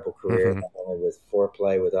incredible career, not only with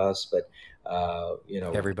Foreplay with us, but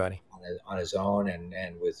Everybody on his own,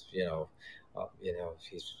 and with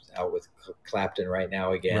he's out with Clapton right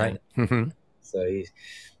now again. Right. So he's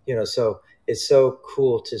so it's so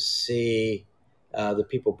cool to see the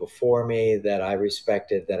people before me that I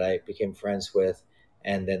respected, that I became friends with,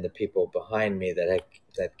 and then the people behind me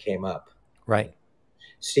that came up. Right.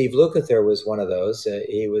 Steve Lukather was one of those.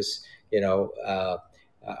 He was,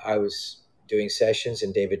 I was doing sessions,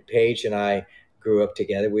 and David Page and I grew up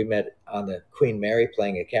together. We met on the Queen Mary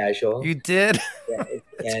playing a casual. You did? That's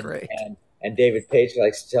and, great. And David Page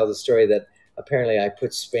likes to tell the story that apparently I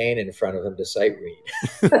put Spain in front of him to sight read.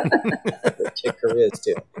 Chick Corea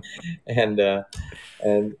too. And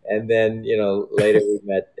then, later we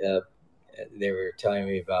met, they were telling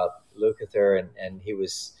me about Lukather, and he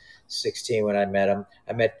was 16 when I met him.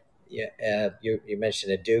 I met, you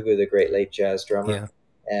mentioned Ndugu, the great late jazz drummer,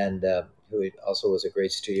 and who also was a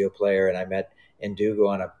great studio player. And I met Ndugu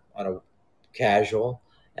on a casual,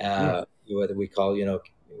 whether we call,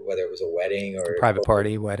 whether it was a wedding or a private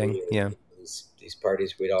party, wedding, these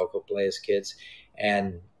parties we'd all go play as kids.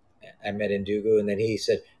 And I met Ndugu, and then he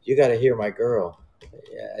said, "You got to hear my girl."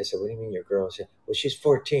 I said, "What do you mean your girl?" He said, "Well, she's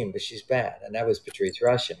 14, but she's bad." And that was Patrice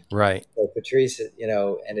Rushen. Right. So Patrice,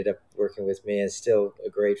 ended up working with me, and still a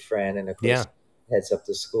great friend. And of course, heads up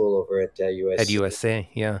the school over at USC. At USC,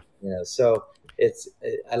 yeah. So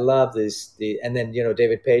I love this. And then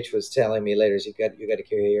David Page was telling me later, you got to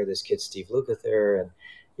hear this kid Steve Lukather, and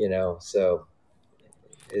so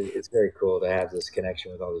it's very cool to have this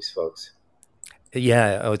connection with all these folks.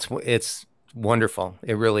 Yeah, it's wonderful.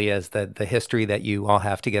 It really is. The history that you all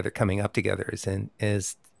have together, coming up together,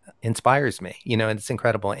 is inspires me. And it's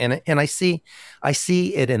incredible. And I see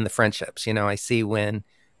it in the friendships. I see when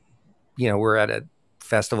we're at a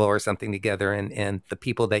festival or something together, and the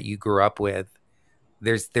people that you grew up with,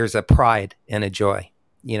 there's a pride and a joy,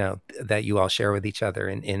 that you all share with each other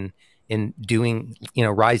in doing,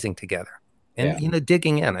 rising together and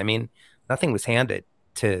digging in. I mean, nothing was handed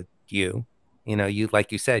to you. You,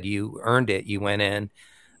 like you said, you earned it. You went in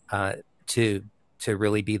to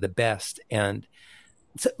really be the best. And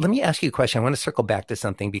so let me ask you a question. I want to circle back to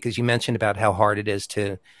something, because you mentioned about how hard it is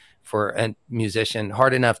for a musician,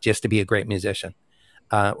 hard enough just to be a great musician,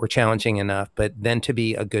 or challenging enough, but then to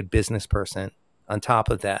be a good business person on top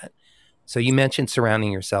of that. So you mentioned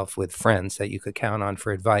surrounding yourself with friends that you could count on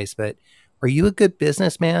for advice, but are you a good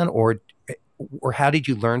businessman, or how did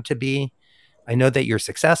you learn to be? I know that you're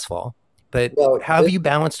successful, but how have you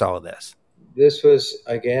balanced all of this? This was,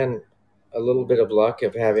 again, a little bit of luck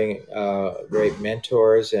of having great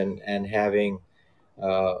mentors and having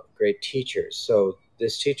great teachers. So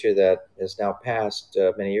this teacher that has now passed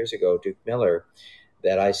many years ago, Duke Miller,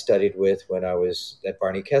 that I studied with that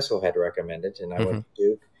Barney Kessel had recommended, and I went to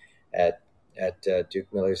Duke at Duke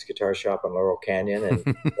Miller's guitar shop on Laurel Canyon, and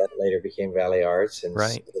that later became Valley Arts, and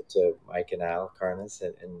to Mike and Al Carnes,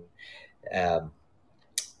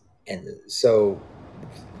 and so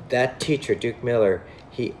that teacher, Duke Miller,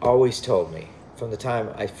 he always told me from the time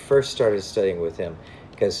I first started studying with him,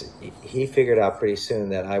 because he figured out pretty soon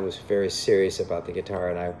that I was very serious about the guitar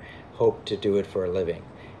and I hoped to do it for a living.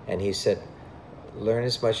 And he said, learn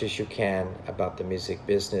as much as you can about the music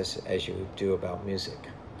business as you do about music.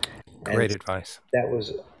 Great advice. That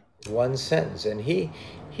was one sentence. And he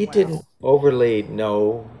didn't overly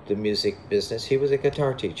know the music business. He was a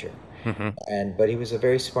guitar teacher. But he was a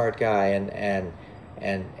very smart guy, and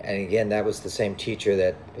again, that was the same teacher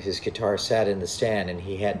that his guitar sat in the stand, and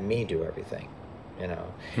he had me do everything, And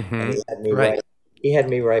he had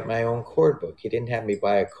me write my own chord book. He didn't have me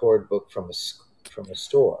buy a chord book from a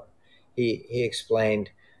store. He explained,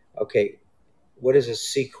 okay, what is a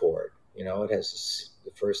C chord? It has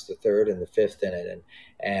the first, the third, and the fifth in it,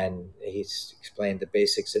 and he explained the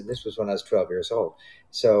basics. And this was when I was 12 years old,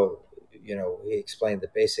 so. He explained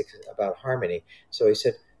the basics about harmony. So he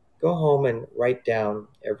said, go home and write down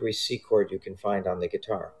every C chord you can find on the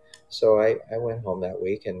guitar. So I went home that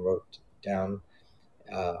week and wrote down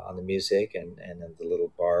on the music and then the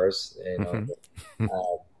little bars,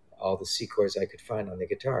 all the C chords I could find on the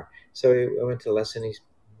guitar. So I went to the lesson. He said,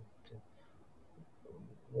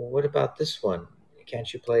 well, what about this one?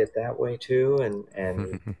 Can't you play it that way too?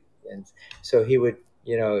 And so he would,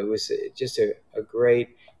 it was just a great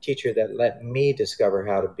teacher that let me discover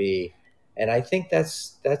how to be. And I think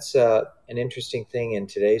that's an interesting thing in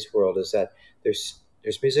today's world, is that there's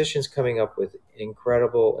musicians coming up with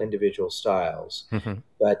incredible individual styles,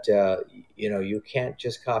 but you can't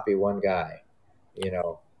just copy one guy.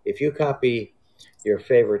 If you copy your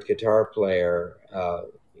favorite guitar player,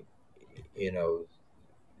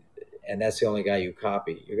 that's the only guy you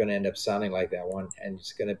copy, you're going to end up sounding like that one, and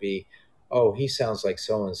it's going to be, oh, he sounds like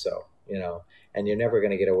so and so, and you're never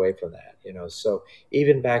going to get away from that, So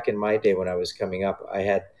even back in my day when I was coming up, I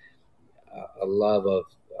had a love of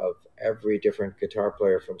every different guitar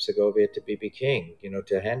player, from Segovia to B.B. King,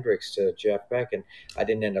 to Hendrix to Jeff Beck, and I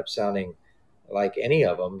didn't end up sounding like any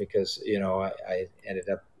of them because I ended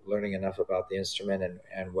up learning enough about the instrument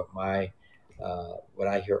and what I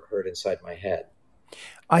heard inside my head.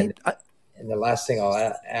 And the last thing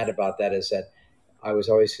I'll add about that is that I was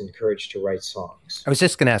always encouraged to write songs. I was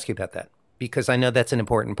just going to ask you about that, because I know that's an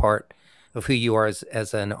important part of who you are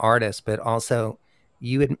as an artist, but also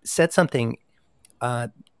you had said something.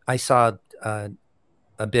 I saw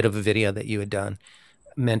a bit of a video that you had done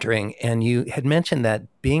mentoring, and you had mentioned that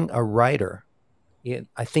being a writer,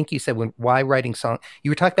 I think you said you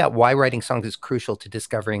were talking about why writing songs is crucial to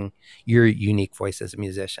discovering your unique voice as a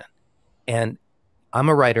musician. And I'm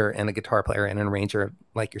a writer and a guitar player and an arranger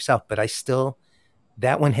like yourself, but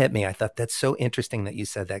that one hit me. I thought that's so interesting that you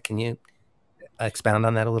said that. Can you expound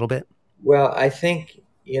on that a little bit? Well, I think,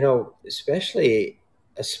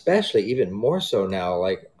 especially even more so now,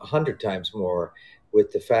 like 100 times more,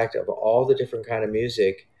 with the fact of all the different kind of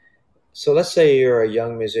music. So let's say you're a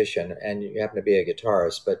young musician and you happen to be a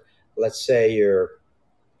guitarist, but let's say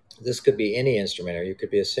this could be any instrument, or you could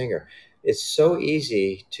be a singer. It's so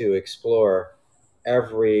easy to explore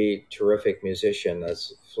every terrific musician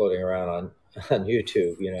that's floating around on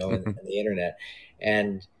YouTube, and the internet.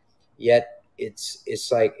 And yet it's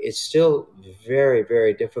still very,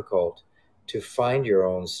 very difficult to find your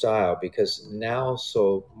own style, because now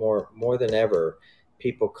more than ever,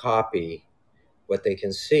 people copy what they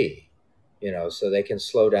can see, so they can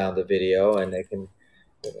slow down the video and they can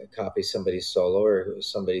copy somebody's solo or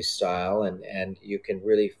somebody's style, and you can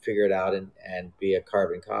really figure it out and be a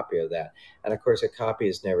carbon copy of that. And of course, a copy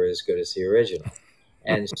is never as good as the original.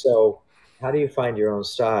 And so how do you find your own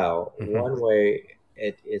style? One way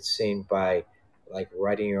it seemed by like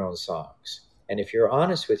writing your own songs. And if you're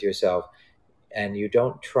honest with yourself and you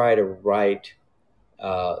don't try to write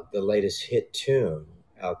the latest hit tune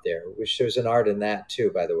out there, which there's an art in that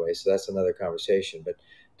too, by the way, so that's another conversation, but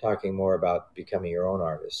talking more about becoming your own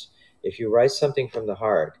artist. If you write something from the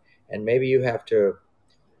heart, and maybe you have to,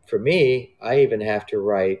 for me, I even have to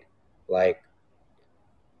write, like,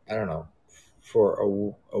 I don't know,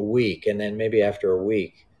 for a week, and then maybe after a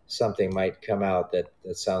week something might come out that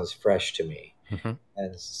sounds fresh to me.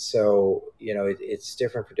 And so it's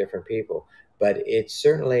different for different people, but it's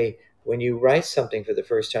certainly, when you write something for the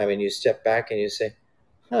first time and you step back and you say,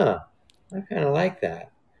 I kind of like that.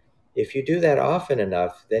 If you do that often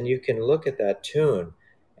enough, then you can look at that tune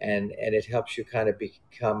and it helps you kind of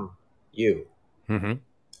become you.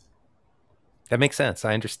 That makes sense.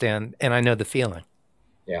 I understand. And I know the feeling.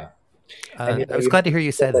 Yeah. I was glad to hear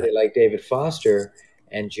you say that. Like David Foster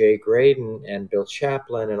and Jay Graydon and Bill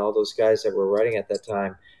Chaplin and all those guys that were writing at that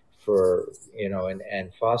time for,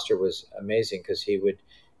 and Foster was amazing because he would,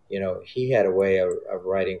 he had a way of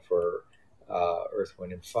writing for Earth,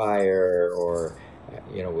 Wind and Fire, or,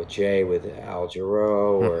 with Jay, with Al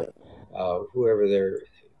Jarreau, or whoever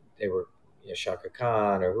they were, Shaka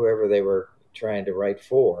Khan, or whoever they were trying to write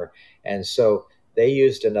for. And so they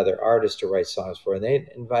used another artist to write songs for, and they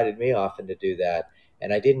invited me often to do that.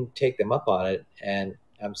 And I didn't take them up on it. And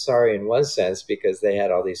I'm sorry in one sense, because they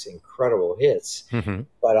had all these incredible hits.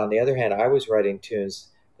 But on the other hand, I was writing tunes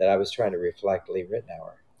that I was trying to reflect Lee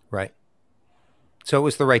Ritenour. Right. So it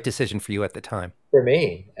was the right decision for you at the time. For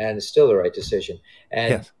me, and it's still the right decision.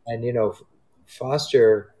 And, and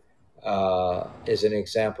Foster is an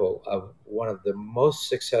example of one of the most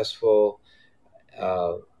successful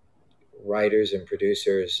writers and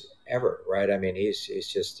producers ever, right? I mean, he's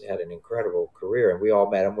just had an incredible career, and we all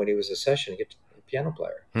met him when he was a session piano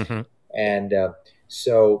player. And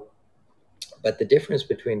but the difference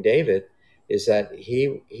between David is that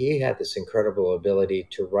he had this incredible ability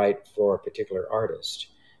to write for a particular artist,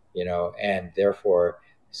 and therefore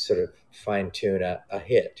sort of fine tune a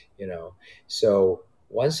hit, So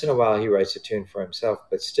once in a while he writes a tune for himself,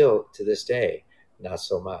 but still to this day, not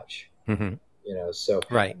so much. So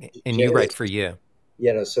right, and you write for you.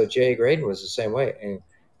 So Jay Graydon was the same way.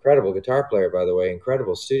 Incredible guitar player, by the way.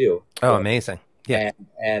 Incredible studio. Oh, amazing! Yeah,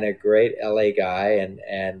 and a great LA guy,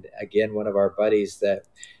 and again, one of our buddies that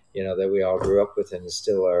that we all grew up with and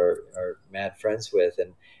still are mad friends with.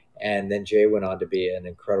 And then Jay went on to be an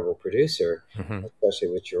incredible producer, especially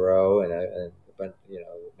with Jarreau and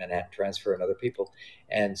Manhattan Transfer and other people.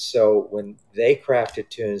 And so when they crafted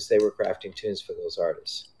tunes, they were crafting tunes for those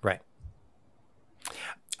artists. Right.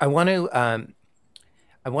 I want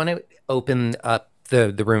to open up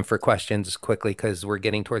the room for questions quickly because we're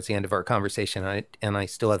getting towards the end of our conversation, and I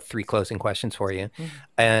still have 3 closing questions for you.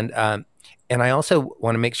 And I also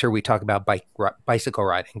want to make sure we talk about bicycle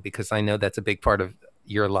riding because I know that's a big part of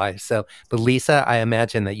your life. So, but Lisa, I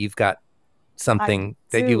imagine that you've got something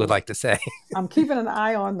that you would like to say. I'm keeping an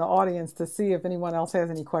eye on the audience to see if anyone else has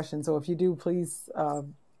any questions. So if you do, please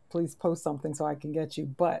post something so I can get you.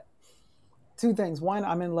 But 2 things. One,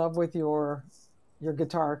 I'm in love with your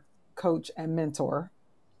guitar coach and mentor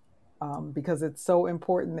because it's so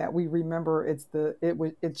important that we remember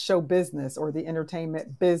it's show business or the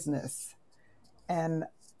entertainment business. And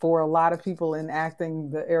for a lot of people in acting,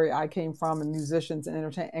 the area I came from, and musicians and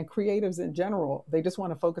and creatives in general, they just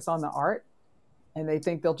want to focus on the art and they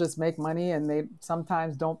think they'll just make money, and they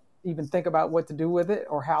sometimes don't even think about what to do with it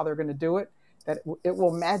or how they're going to do it, that it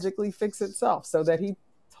will magically fix itself. So that he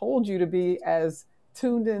told you to be as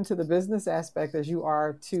tuned into the business aspect as you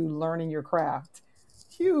are to learning your craft.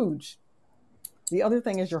 Huge. The other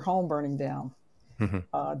thing is your home burning down.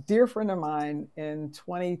 A dear friend of mine in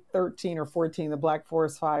 2013 or 14, the Black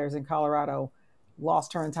Forest fires in Colorado,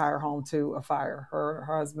 lost her entire home to a fire. Her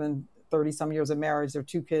husband, 30 some years of marriage, their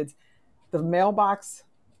 2 kids. The mailbox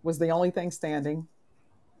was the only thing standing.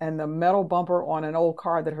 And the metal bumper on an old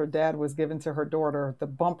car that her dad was given to her daughter, the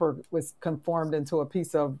bumper was conformed into a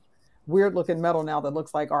piece of weird looking metal now that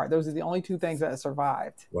looks like art. Those are the only 2 things that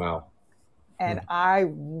survived. Wow. And I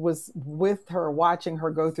was with her, watching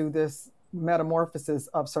her go through this metamorphosis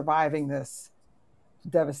of surviving this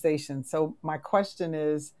devastation. So my question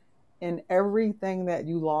is, in everything that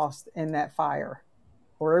you lost in that fire,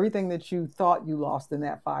 or everything that you thought you lost in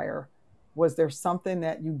that fire, was there something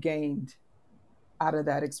that you gained out of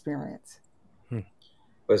that experience?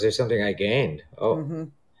 Was there something I gained?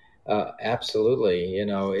 Oh, absolutely. You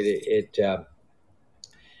know,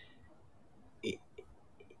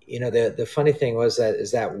 you know, the funny thing was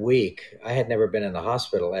that week, I had never been in the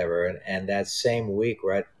hospital ever. And that same week,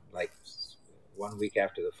 right, like 1 week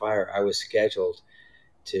after the fire, I was scheduled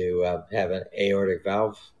to have an aortic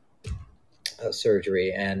valve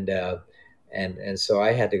surgery. And so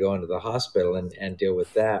I had to go into the hospital and deal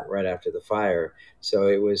with that right after the fire. So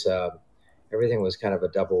it was, everything was kind of a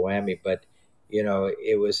double whammy. But, you know,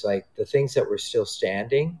 it was like the things that were still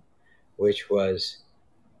standing, which was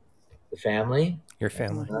the family, your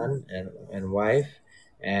family, son and wife,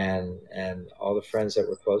 and all the friends that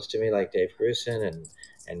were close to me, like Dave Grusin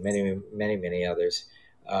and many others,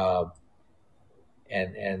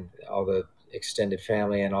 and all the extended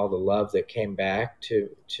family and all the love that came back to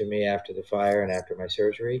me after the fire and after my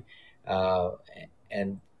surgery,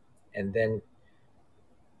 and then,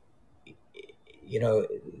 you know,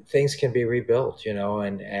 things can be rebuilt, you know,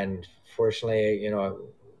 and fortunately, you know,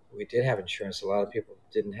 we did have insurance. A lot of people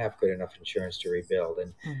didn't have good enough insurance to rebuild.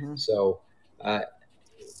 And so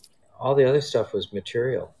all the other stuff was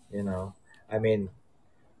material, you know. I mean,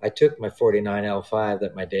 I took my 49 L5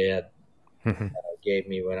 that my dad gave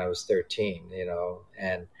me when I was 13, you know,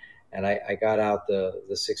 and I got out the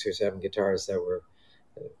 6 or 7 guitars that were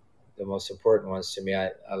the most important ones to me. I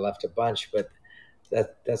left a bunch, but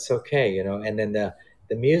that's okay, you know. And then the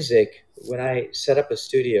music, when I set up a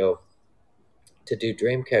studio to do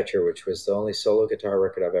Dreamcatcher, which was the only solo guitar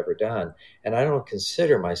record I've ever done, and I don't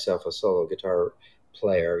consider myself a solo guitar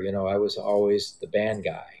player, you know, I was always the band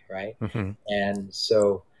guy, right? And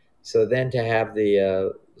so then to have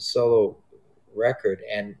the solo record,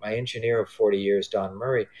 and my engineer of 40 years, Don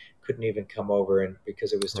Murray, couldn't even come over, and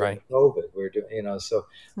because it was during COVID, we were doing, you know, so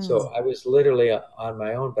I was literally on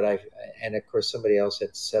my own. But and of course somebody else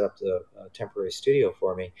had set up the temporary studio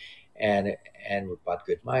for me, and we bought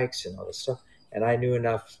good mics and all this stuff, and I knew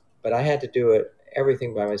enough, but I had to do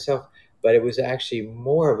everything by myself. But it was actually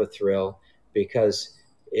more of a thrill because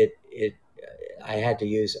I had to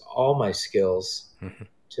use all my skills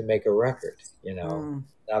to make a record, you know.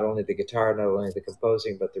 Not only the guitar, not only the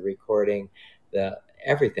composing, but the recording, the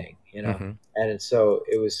everything, you know. And so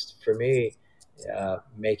it was, for me,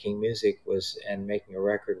 making music and making a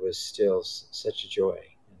record was still such a joy.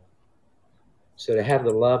 You know? So to have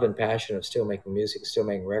the love and passion of still making music, still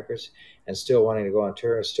making records, and still wanting to go on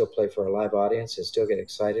tour and still play for a live audience and still get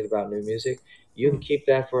excited about new music, you can keep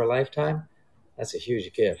that for a lifetime. That's a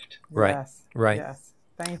huge gift. Right. Yes. Right. Yes.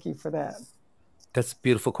 Thank you for that. That's a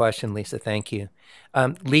beautiful question, Lisa. Thank you.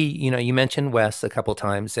 Lee, you know, you mentioned Wes a couple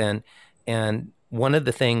times, and one of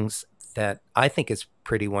the things that I think is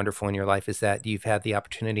pretty wonderful in your life is that you've had the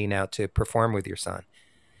opportunity now to perform with your son.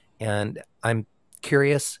 And I'm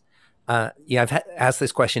curious, I've asked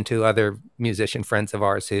this question to other musician friends of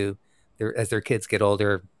ours who, as their kids get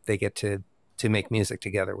older, they get to make music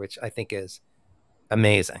together, which I think is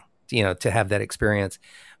amazing you know, to have that experience.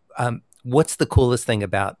 What's the coolest thing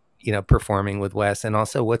about, you know, performing with Wes, and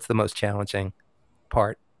also what's the most challenging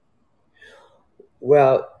part?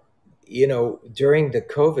 Well, you know, during the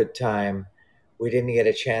COVID time, we didn't get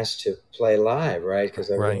a chance to play live, right?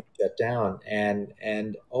 Because everything Right. shut down, and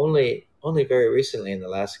only very recently, in the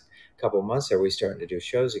last couple of months, are we starting to do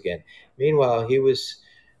shows again. Meanwhile, he was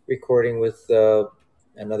recording with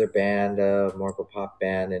another band, more of a pop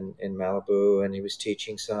band in Malibu, and he was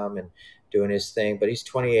teaching some and doing his thing. But he's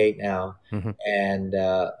 28 now, Hmm.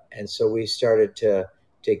 and so we started to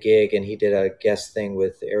gig, and he did a guest thing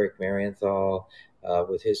with Eric Marienthal,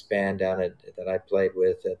 with his band that I played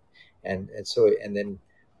with, and then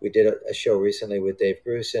we did a show recently with Dave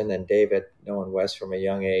Grusin, and Dave had known Wes from a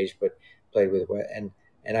young age, but played with Wes,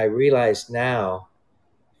 and I realized now,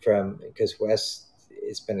 because Wes,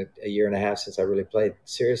 it's been a year and a half since I really played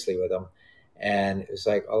seriously with him, and it was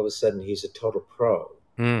like all of a sudden he's a total pro.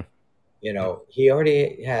 Mm. You know, he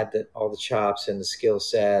already had all the chops and the skill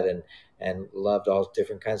set, and loved all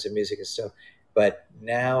different kinds of music and stuff. But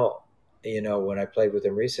now, you know, when I played with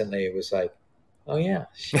him recently, it was like, oh yeah,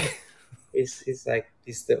 shit. He's like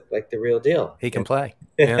like the real deal. He can play.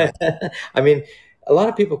 Yeah. I mean, a lot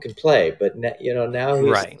of people can play, but you know,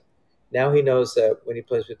 Right. now he knows that when he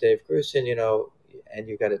plays with Dave Grusin, you know, and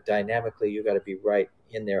you got to dynamically, you got to be right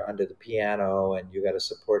in there under the piano, and you got to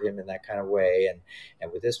support him in that kind of way.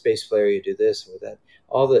 And with this bass player, you do this, and with that,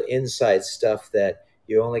 all the inside stuff that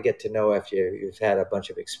you only get to know after you've had a bunch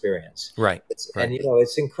of experience. Right. And Right. you know,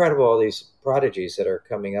 it's incredible, all these prodigies that are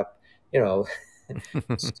coming up. You know,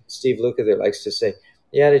 Steve Lukather likes to say,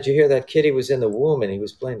 "Yeah, did you hear that kid? He was in the womb and he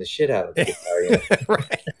was playing the shit out of the guitar." You know?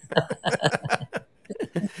 Right.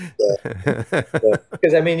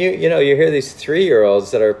 Because I mean, you know, you hear these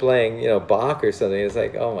 3-year-olds that are playing, you know, Bach or something. It's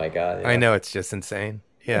like, oh my God. You I know? know, it's just insane.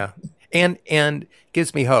 Yeah. And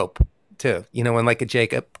gives me hope too. You know, when like a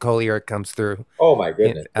Jacob Collier comes through, Oh my you know,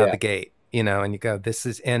 goodness. out Yeah. the gate, you know, and you go, this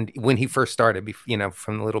is, and when he first started, you know,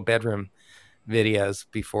 from the little bedroom videos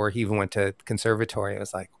before he even went to conservatory, I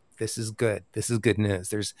was like, this is good. This is good news.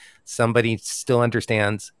 There's somebody still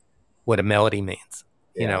understands what a melody means,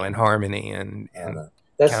 you know, Yeah. and harmony and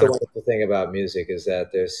That's the counter. wonderful thing about music, is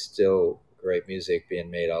that there's still great music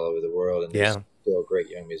being made all over the world, and there's Yeah. still great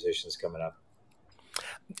young musicians coming up.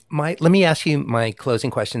 Let me ask you my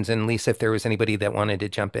closing questions. And Lisa, if there was anybody that wanted to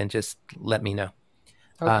jump in, just let me know.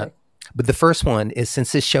 Okay. But the first one is,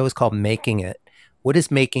 since this show is called Making It, what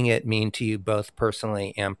does making it mean to you both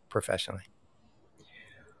personally and professionally?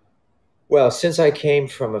 Well, since I came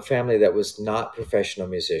from a family that was not professional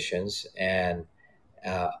musicians, and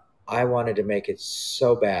uh, I wanted to make it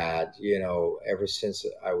so bad, you know, ever since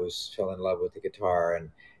I fell in love with the guitar,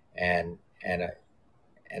 and and I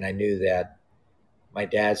and I knew that my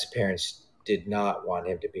dad's parents did not want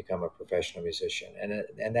him to become a professional musician,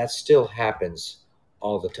 and that still happens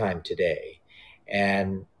all the time today,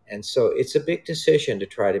 and so it's a big decision to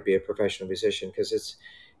try to be a professional musician, because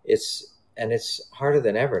it's harder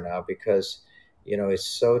than ever now, because you know, it's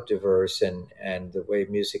so diverse, and the way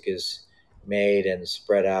music is made and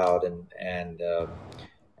spread out, and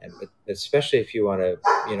but especially if you want to,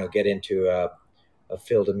 you know, get into a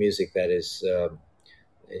field of music that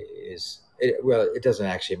well, it doesn't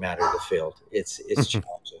actually matter the field. It's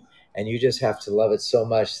challenging, and you just have to love it so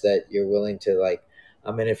much that you're willing to, like,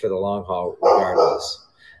 I'm in it for the long haul regardless.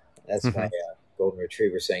 That's my golden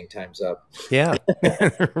retriever saying time's up. Yeah.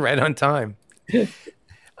 Right on time.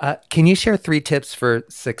 Can you share 3 tips for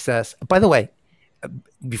success? By the way,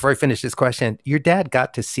 before I finish this question, your dad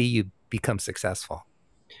got to see you become successful,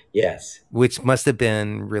 Yes. which must have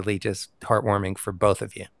been really just heartwarming for both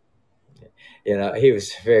of you. You know, he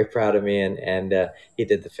was very proud of me, and he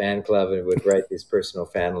did the fan club and would write these personal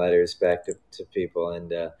fan letters back to people.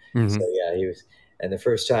 And so, yeah, he was. And the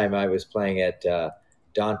first time I was playing at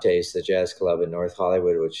Dante's, the jazz club in North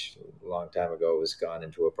Hollywood, which a long time ago was gone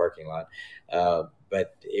into a parking lot.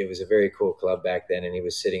 But it was a very cool club back then. And he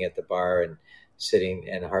was sitting at the bar and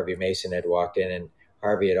Harvey Mason had walked in, and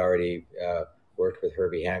Harvey had already worked with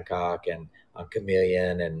Herbie Hancock and on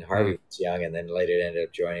Chameleon, and Harvey was young, and then later ended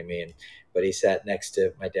up joining me. But he sat next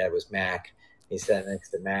to, my dad was Mac. He sat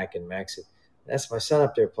next to Mac, and Mac said, "That's my son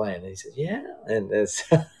up there playing." And he said, "Yeah." And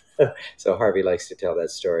so Harvey likes to tell that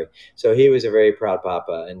story. So he was a very proud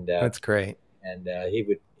papa, and That's great. And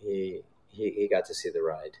he got to see the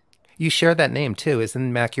ride. You share that name too.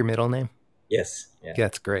 Isn't Mac your middle name? Yes. Yeah.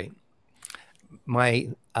 That's great. My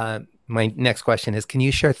next question is, can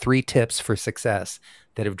you share 3 tips for success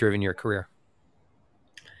that have driven your career?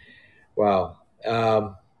 Wow.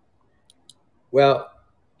 Well,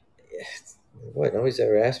 Boy, nobody's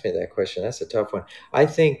ever asked me that question. That's a tough one. I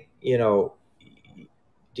think, you know,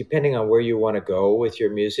 depending on where you want to go with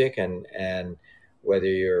your music, and whether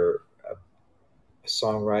you're a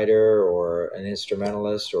songwriter or an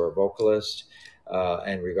instrumentalist or a vocalist,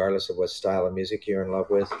 and regardless of what style of music you're in love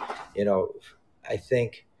with, you know, I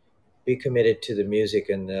think be committed to the music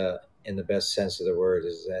in the best sense of the word,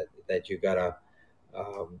 is that you gotta,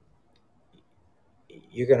 um,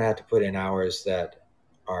 you're gonna have to put in hours that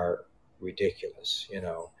are ridiculous. You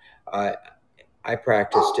know, I I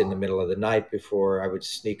practiced in the middle of the night before I would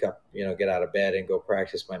sneak up, you know, get out of bed and go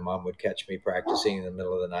practice. My mom would catch me practicing in the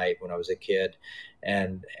middle of the night when I was a kid,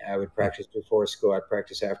 and I would practice before school. I'd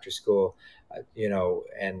practice after school, you know,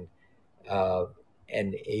 uh,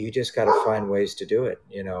 and you just got to find ways to do it,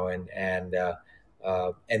 you know, and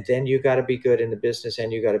then you got to be good in the business,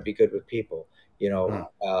 and you got to be good with people. You know,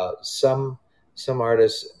 some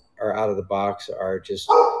artists are out of the box, are just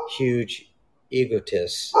huge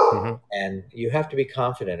egotists, and you have to be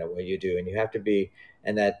confident at what you do, and you have to be.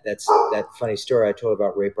 And that's that funny story I told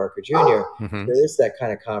about Ray Parker Jr. There is that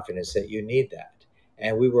kind of confidence that you need that,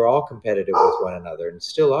 and we were all competitive with one another, and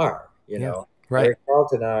still are. You know, right. Eric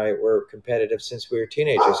Carlton and I were competitive since we were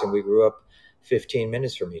teenagers, and we grew up 15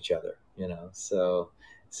 minutes from each other. You know, so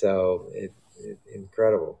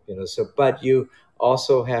incredible. You know, so but you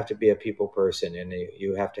also have to be a people person, and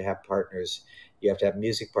you have to have partners. You have to have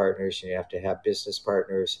music partners, and you have to have business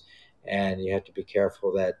partners, and you have to be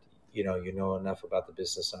careful that you know enough about the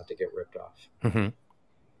business not to get ripped off.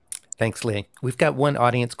 Thanks, Lee. We've got one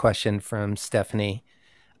audience question from Stephanie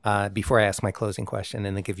before I ask my closing question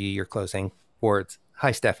and then give you your closing words.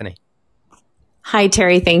 Hi, Stephanie. Hi,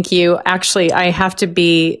 Terry. Thank you. Actually, I have to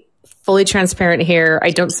be fully transparent here. I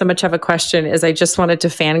don't so much have a question as I just wanted to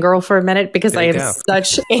fangirl for a minute because I am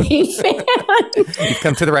such a fan. You've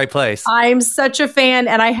come to the right place. I'm such a fan.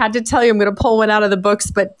 And I had to tell you, I'm going to pull one out of the books,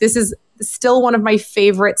 but this is still one of my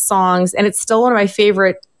favorite songs. And it's still one of my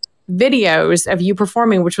favorite videos of you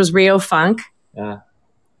performing, which was Rio Funk.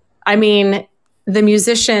 I mean, the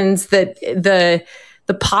musicians, the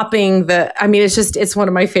popping, it's one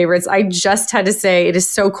of my favorites. I just had to say, it is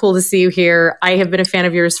so cool to see you here. I have been a fan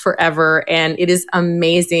of yours forever, and it is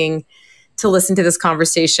amazing to listen to this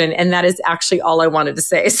conversation. And that is actually all I wanted to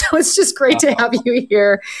say. So it's just great to have you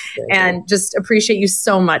here, and just appreciate you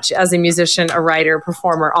so much as a musician, a writer,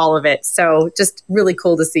 performer, all of it. So just really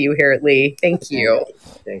cool to see you here at Lee. Thank you.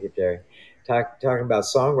 Thank you, Terry. Talking about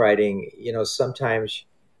songwriting, you know, sometimes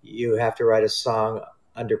you have to write a song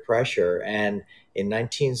under pressure. And in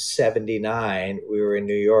 1979, we were in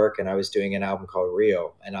New York, and I was doing an album called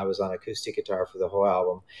Rio, and I was on acoustic guitar for the whole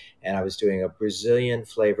album, and I was doing a Brazilian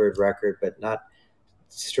flavored record, but not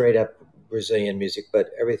straight up Brazilian music, but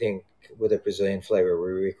everything with a Brazilian flavor.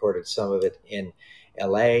 We recorded some of it in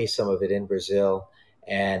LA, some of it in Brazil,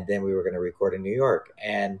 and then we were going to record in New York.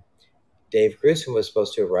 And Dave Grissom was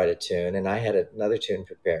supposed to write a tune, and I had another tune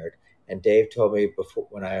prepared. And Dave told me before,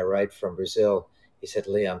 when I arrived from Brazil, he said,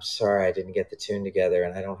 "Lee, I'm sorry I didn't get the tune together,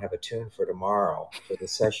 and I don't have a tune for tomorrow for the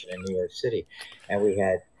session in New York City." And we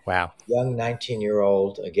had young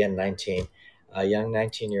 19-year-old, again 19, a young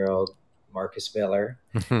 19-year-old Marcus Miller,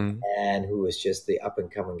 and who was just the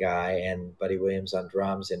up-and-coming guy, and Buddy Williams on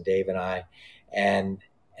drums, and Dave and I. And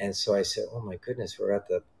so I said, "Oh my goodness, we're at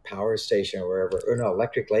the power station or wherever, or no,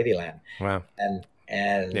 Electric Ladyland." Wow. And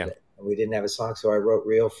we didn't have a song, so I wrote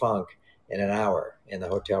Real Funk in an hour in the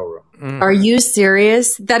hotel room. Are you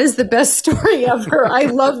serious? That is the best story ever. I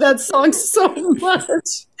love that song so much.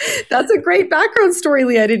 That's a great background story,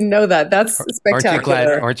 Lee. I didn't know that. That's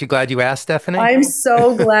spectacular. Aren't you glad you asked, Stephanie? I'm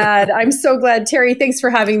so glad. I'm so glad. Terry, thanks for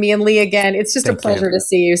having me. And Lee, again, it's just a pleasure to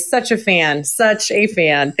see you. Such a fan.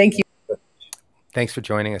 Thank you. Thanks for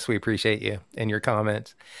joining us. We appreciate you and your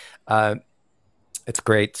comments. It's a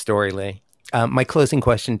great story, Lee. My closing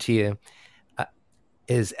question to you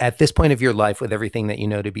is, at this point of your life, with everything that you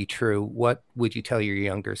know to be true, what would you tell your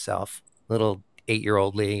younger self, little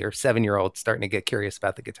 8-year-old Lee or 7-year-old starting to get curious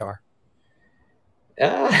about the guitar?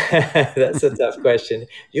 That's a tough question.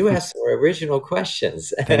 You asked some original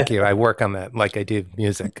questions. Thank you. I work on that like I do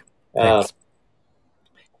music. Thanks.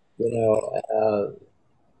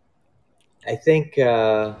 I think,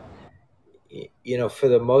 for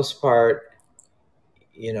the most part,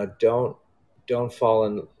 don't fall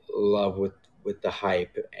in love with the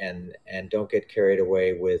hype, and don't get carried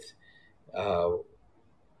away with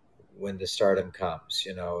when the stardom comes.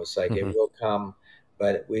 It's like it will come,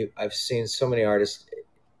 but I've seen so many artists.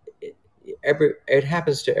 It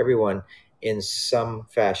happens to everyone in some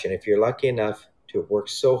fashion. If you're lucky enough to work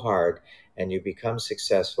so hard and you become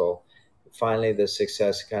successful, finally the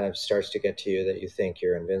success kind of starts to get to you that you think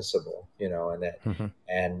you're invincible, you know, and that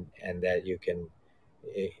and that you can,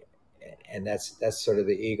 and that's sort of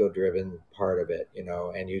the ego-driven part of it, you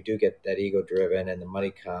know, and you do get that ego-driven, and the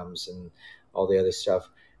money comes and all the other stuff,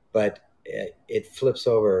 but it flips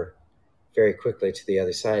over very quickly to the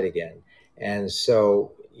other side again. And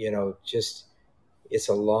so, you know, just, it's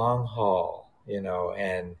a long haul, you know,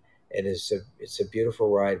 and it's a beautiful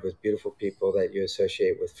ride with beautiful people that you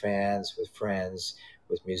associate with, fans, with friends,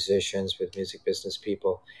 with musicians, with music business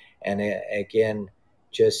people. And again,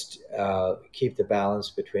 just keep the balance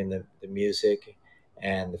between the music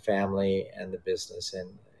and the family and the business, and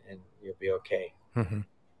you'll be okay.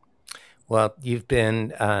 Well, you've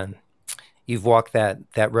walked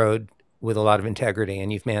that road with a lot of integrity,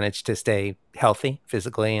 and you've managed to stay healthy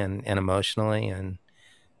physically and emotionally,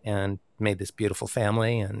 and made this beautiful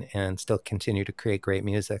family, and still continue to create great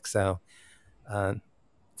music. So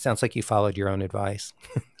sounds like you followed your own advice.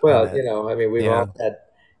 Well, you know, I mean, we've all had,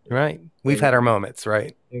 right. We've had our moments,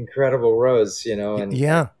 right? Incredible roads, you know, and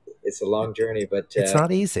yeah, it's a long journey, but it's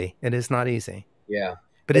not easy. It is not easy. Yeah.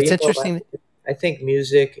 But it's interesting. I think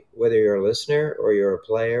music, whether you're a listener or you're a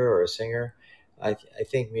player or a singer, I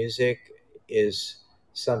think music is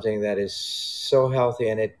something that is so healthy.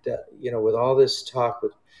 And it, you know, with all this talk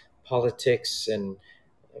with politics and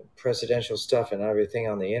presidential stuff and everything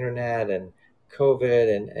on the internet and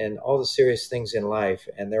COVID and all the serious things in life,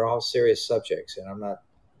 and they're all serious subjects, and I'm not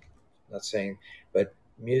saying, but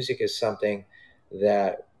music is something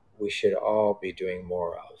that we should all be doing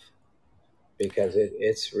more of, because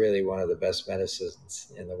it's really one of the best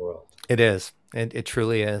medicines in the world. It is. It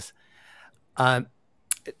truly is.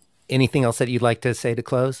 Anything else that you'd like to say to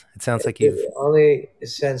close? It sounds like you've... The only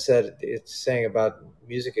sense that it's saying about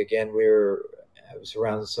music again, I was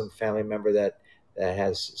around some family member that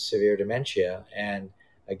has severe dementia. And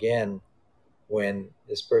again, when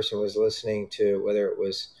this person was listening to, whether it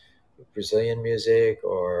was Brazilian music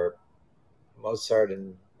or Mozart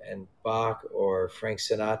and Bach or Frank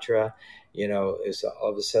Sinatra, you know, is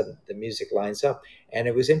all of a sudden the music lines up. And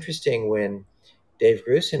it was interesting when Dave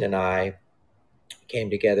Grusin and I came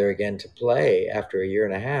together again to play after a year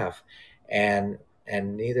and a half, and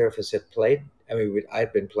neither of us had played. I mean,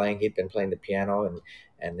 I'd been playing, he'd been playing the piano,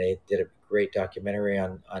 and they did a great documentary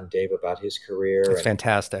on Dave about his career. It's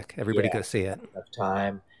fantastic. Everybody go see it. Enough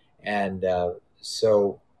time. And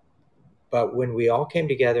but when we all came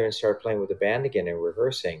together and started playing with the band again and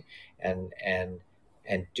rehearsing and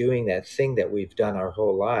doing that thing that we've done our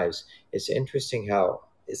whole lives, it's interesting how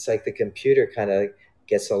it's like the computer kind of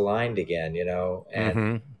gets aligned again, you know,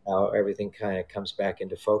 and how everything kind of comes back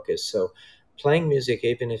into focus. So playing music,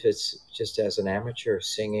 even if it's just as an amateur,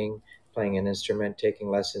 singing, playing an instrument, taking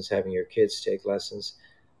lessons, having your kids take lessons,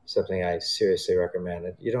 something I seriously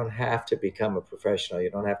recommend. You don't have to become a professional. You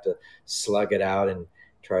don't have to slug it out and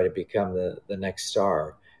try to become the next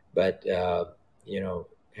star. But, you know,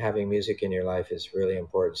 having music in your life is really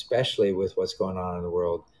important, especially with what's going on in the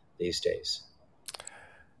world these days.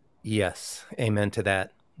 Yes. Amen to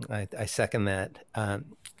that. I second that.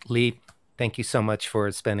 Lee, thank you so much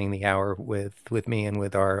for spending the hour with me and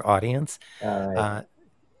with our audience.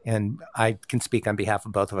 And I can speak on behalf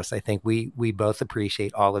of both of us. I think we both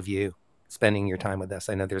appreciate all of you spending your time with us.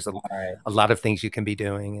 I know there's a lot of things you can be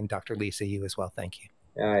doing, and Dr. Lisa, you as well. Thank you.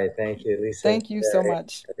 All right. Thank you, Lisa. Thank you so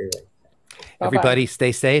much. Everybody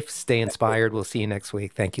stay safe, stay inspired. We'll see you next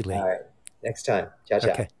week. Thank you, Lee. All right. Next time. Ciao, ciao.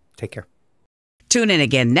 Okay. Take care. Tune in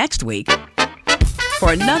again next week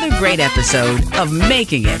for another great episode of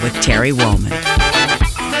Making It with Terry Wollman.